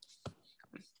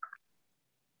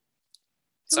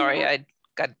 Sorry, I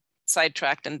got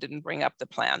sidetracked and didn't bring up the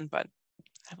plan, but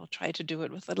I will try to do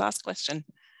it with the last question.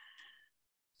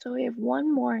 So we have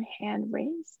one more hand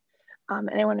raised, and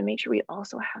I want to make sure we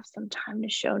also have some time to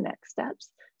show next steps.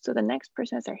 So the next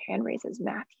person has their hand raised is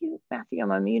Matthew. Matthew, I'm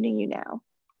unmuting you now.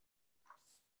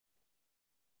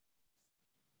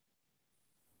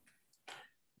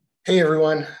 Hey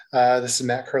everyone, this is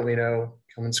Matt Carlino,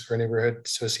 Gilman Square Neighborhood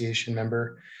Association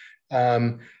member.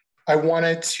 I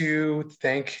wanted to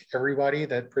thank everybody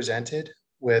that presented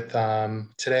with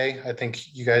today. I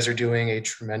think you guys are doing a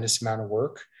tremendous amount of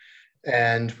work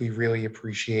and we really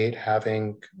appreciate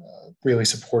having a really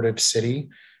supportive city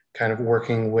kind of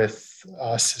working with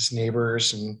us as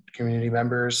neighbors and community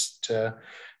members to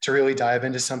really dive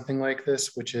into something like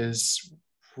this, which is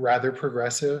rather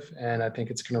progressive. And I think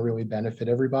it's going to really benefit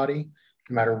everybody,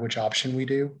 no matter which option we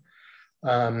do.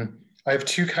 I have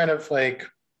two kind of like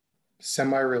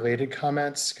semi-related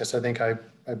comments because I think I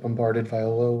bombarded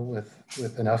Viola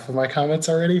with enough of my comments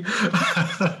already.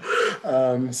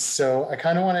 So I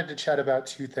kind of wanted to chat about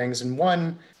two things. And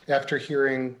one, after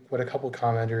hearing what a couple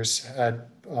commenters had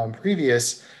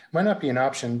previous, might not be an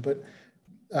option, but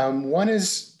one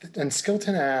is in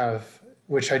Skilton Ave,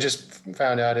 which I just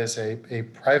found out is a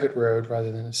private road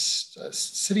rather than a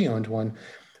city-owned one.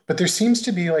 But there seems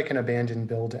to be like an abandoned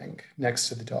building next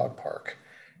to the dog park.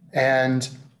 And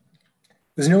I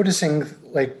was noticing,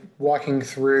 like walking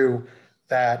through,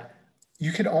 that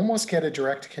you could almost get a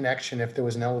direct connection if there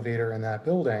was an elevator in that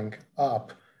building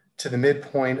up to the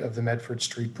midpoint of the Medford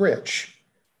Street Bridge,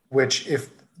 which if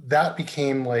that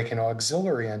became like an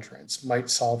auxiliary entrance might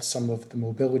solve some of the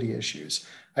mobility issues.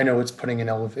 I know it's putting an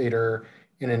elevator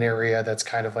in an area that's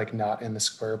kind of like not in the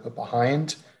square, but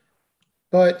behind.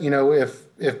 But, you know, if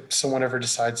someone ever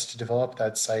decides to develop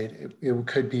that site, it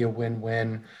could be a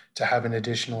win-win to have an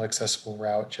additional accessible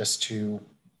route just to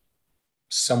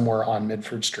somewhere on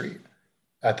Medford Street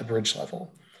at the bridge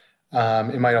level.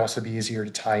 It might also be easier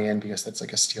to tie in because that's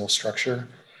like a steel structure.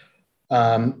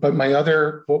 But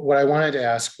what I wanted to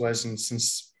ask was, and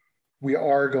since we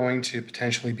are going to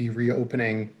potentially be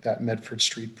reopening that Medford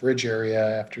Street Bridge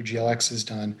area after GLX is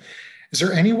done, is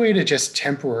there any way to just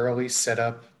temporarily set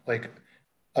up like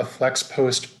a flex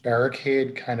post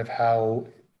barricade, kind of how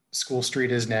School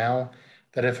Street is now,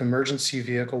 that if emergency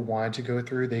vehicle wanted to go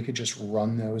through, they could just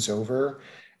run those over?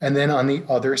 And then on the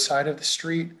other side of the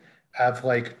street, have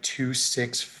like 2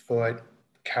 6-foot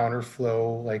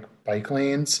counterflow like bike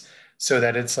lanes, so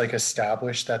that it's like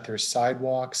established that there's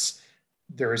sidewalks,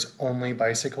 there's only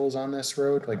bicycles on this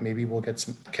road. Like maybe we'll get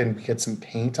some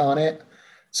paint on it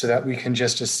so that we can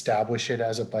just establish it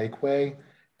as a bikeway,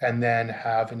 and then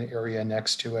have an area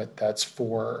next to it that's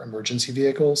for emergency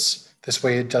vehicles. This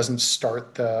way it doesn't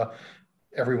start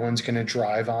everyone's gonna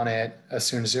drive on it as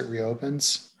soon as it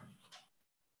reopens.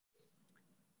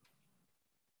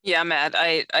 Yeah, Matt,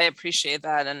 I appreciate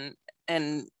that.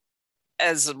 And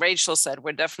as Rachel said,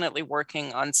 we're definitely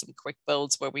working on some quick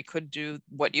builds where we could do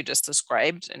what you just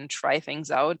described and try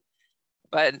things out.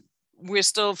 But we're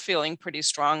still feeling pretty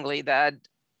strongly that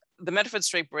the Medford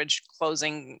Street Bridge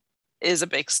closing is a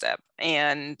big step,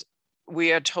 and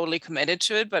we are totally committed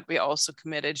to it, but we're also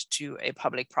committed to a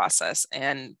public process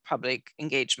and public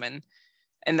engagement.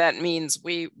 And that means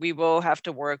we will have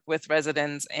to work with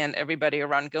residents and everybody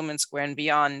around Gilman Square and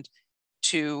beyond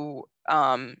to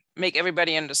make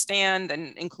everybody understand,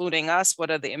 and including us,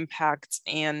 what are the impacts.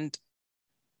 And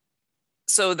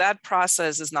so that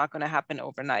process is not going to happen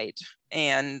overnight.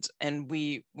 And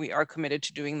we are committed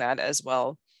to doing that as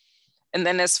well. And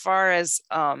then as far as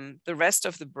the rest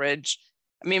of the bridge,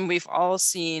 I mean, we've all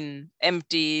seen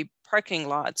empty parking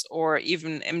lots or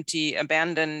even empty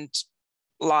abandoned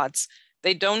lots.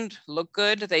 They don't look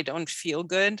good, they don't feel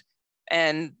good.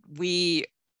 And we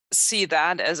see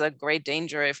that as a great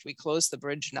danger if we close the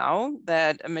bridge now,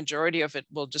 that a majority of it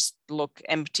will just look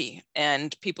empty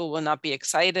and people will not be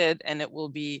excited, and it will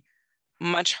be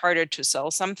much harder to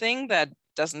sell something that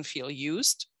doesn't feel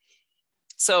used.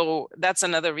 So that's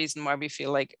another reason why we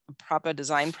feel like a proper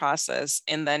design process.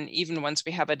 And then even once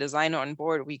we have a designer on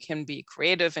board, we can be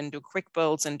creative and do quick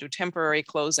builds and do temporary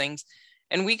closings.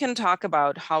 And we can talk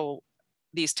about how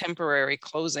these temporary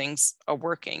closings are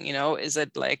working. You know, is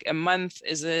it like a month?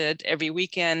 Is it every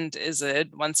weekend? Is it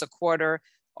once a quarter?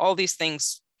 All these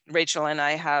things Rachel and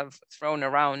I have thrown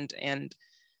around, and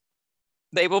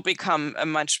they will become a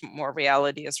much more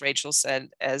reality, as Rachel said,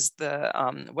 as the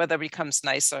weather becomes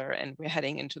nicer and we're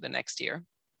heading into the next year.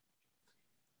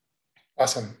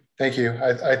 Awesome, thank you.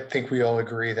 I think we all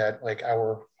agree that like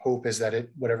our hope is that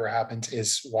whatever happens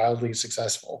is wildly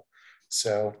successful.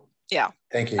 So yeah,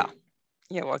 thank you. Yeah.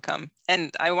 You're welcome.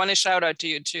 And I want to shout out to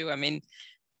you too. I mean,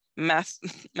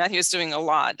 Matthew's doing a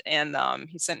lot, and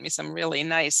he sent me some really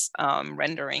nice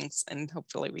renderings, and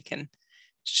hopefully we can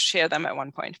share them at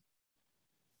one point.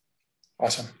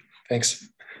 Awesome, thanks.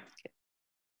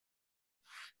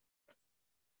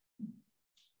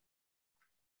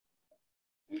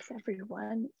 Thanks,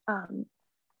 everyone.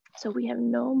 So we have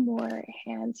no more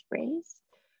hands raised.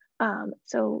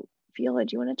 So Viola,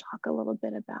 do you want to talk a little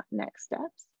bit about next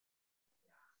steps?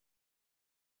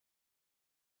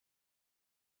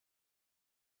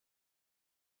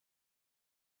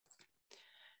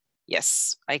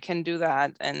 Yes, I can do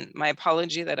that. And my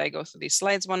apology that I go through these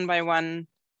slides one by one.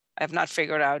 I have not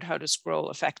figured out how to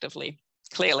scroll effectively,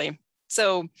 clearly.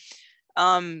 So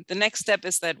the next step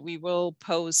is that we will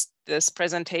post this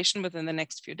presentation within the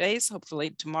next few days, hopefully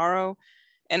tomorrow,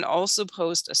 and also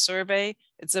post a survey.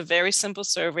 It's a very simple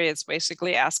survey. It's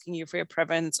basically asking you for your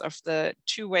preference of the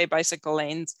two-way bicycle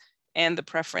lanes and the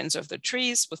preference of the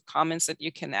trees, with comments that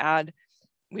you can add.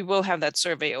 we will have that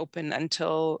survey open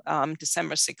until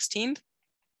December 16th.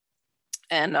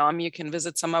 And you can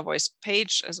visit SomerVoice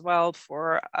page as well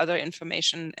for other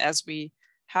information. As we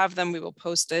have them, we will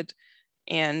post it,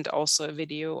 and also a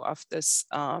video of this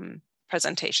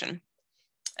presentation.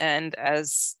 And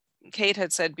as Kate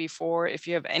had said before, if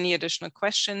you have any additional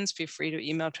questions, feel free to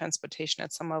email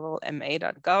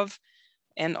transportation@SomervilleMA.gov.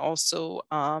 And also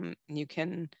you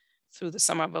can, through the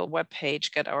Somerville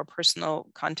webpage, get our personal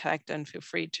contact, and feel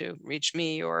free to reach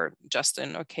me or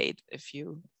Justin or Kate if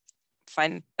you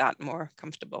find that more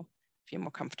comfortable, if you're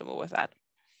more comfortable with that.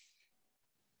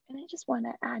 And I just want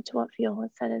to add to what Viola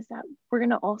said is that we're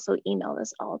going to also email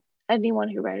this all. Anyone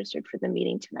who registered for the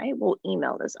meeting tonight will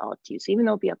email this all to you. So even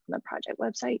though it'll be up on the project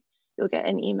website, you'll get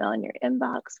an email in your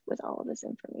inbox with all of this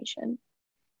information.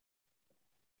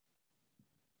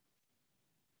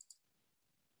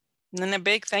 And then a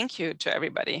big thank you to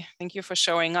everybody. Thank you for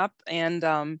showing up. And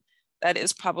that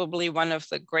is probably one of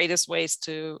the greatest ways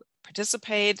to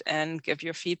participate and give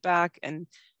your feedback. And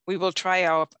we will try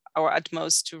our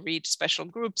utmost to reach special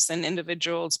groups and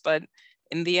individuals, but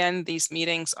in the end, these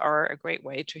meetings are a great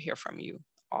way to hear from you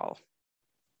all.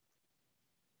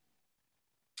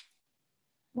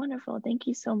 Wonderful. Thank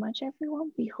you so much,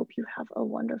 everyone. We hope you have a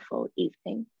wonderful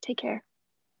evening. Take care.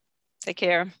 Take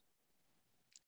care.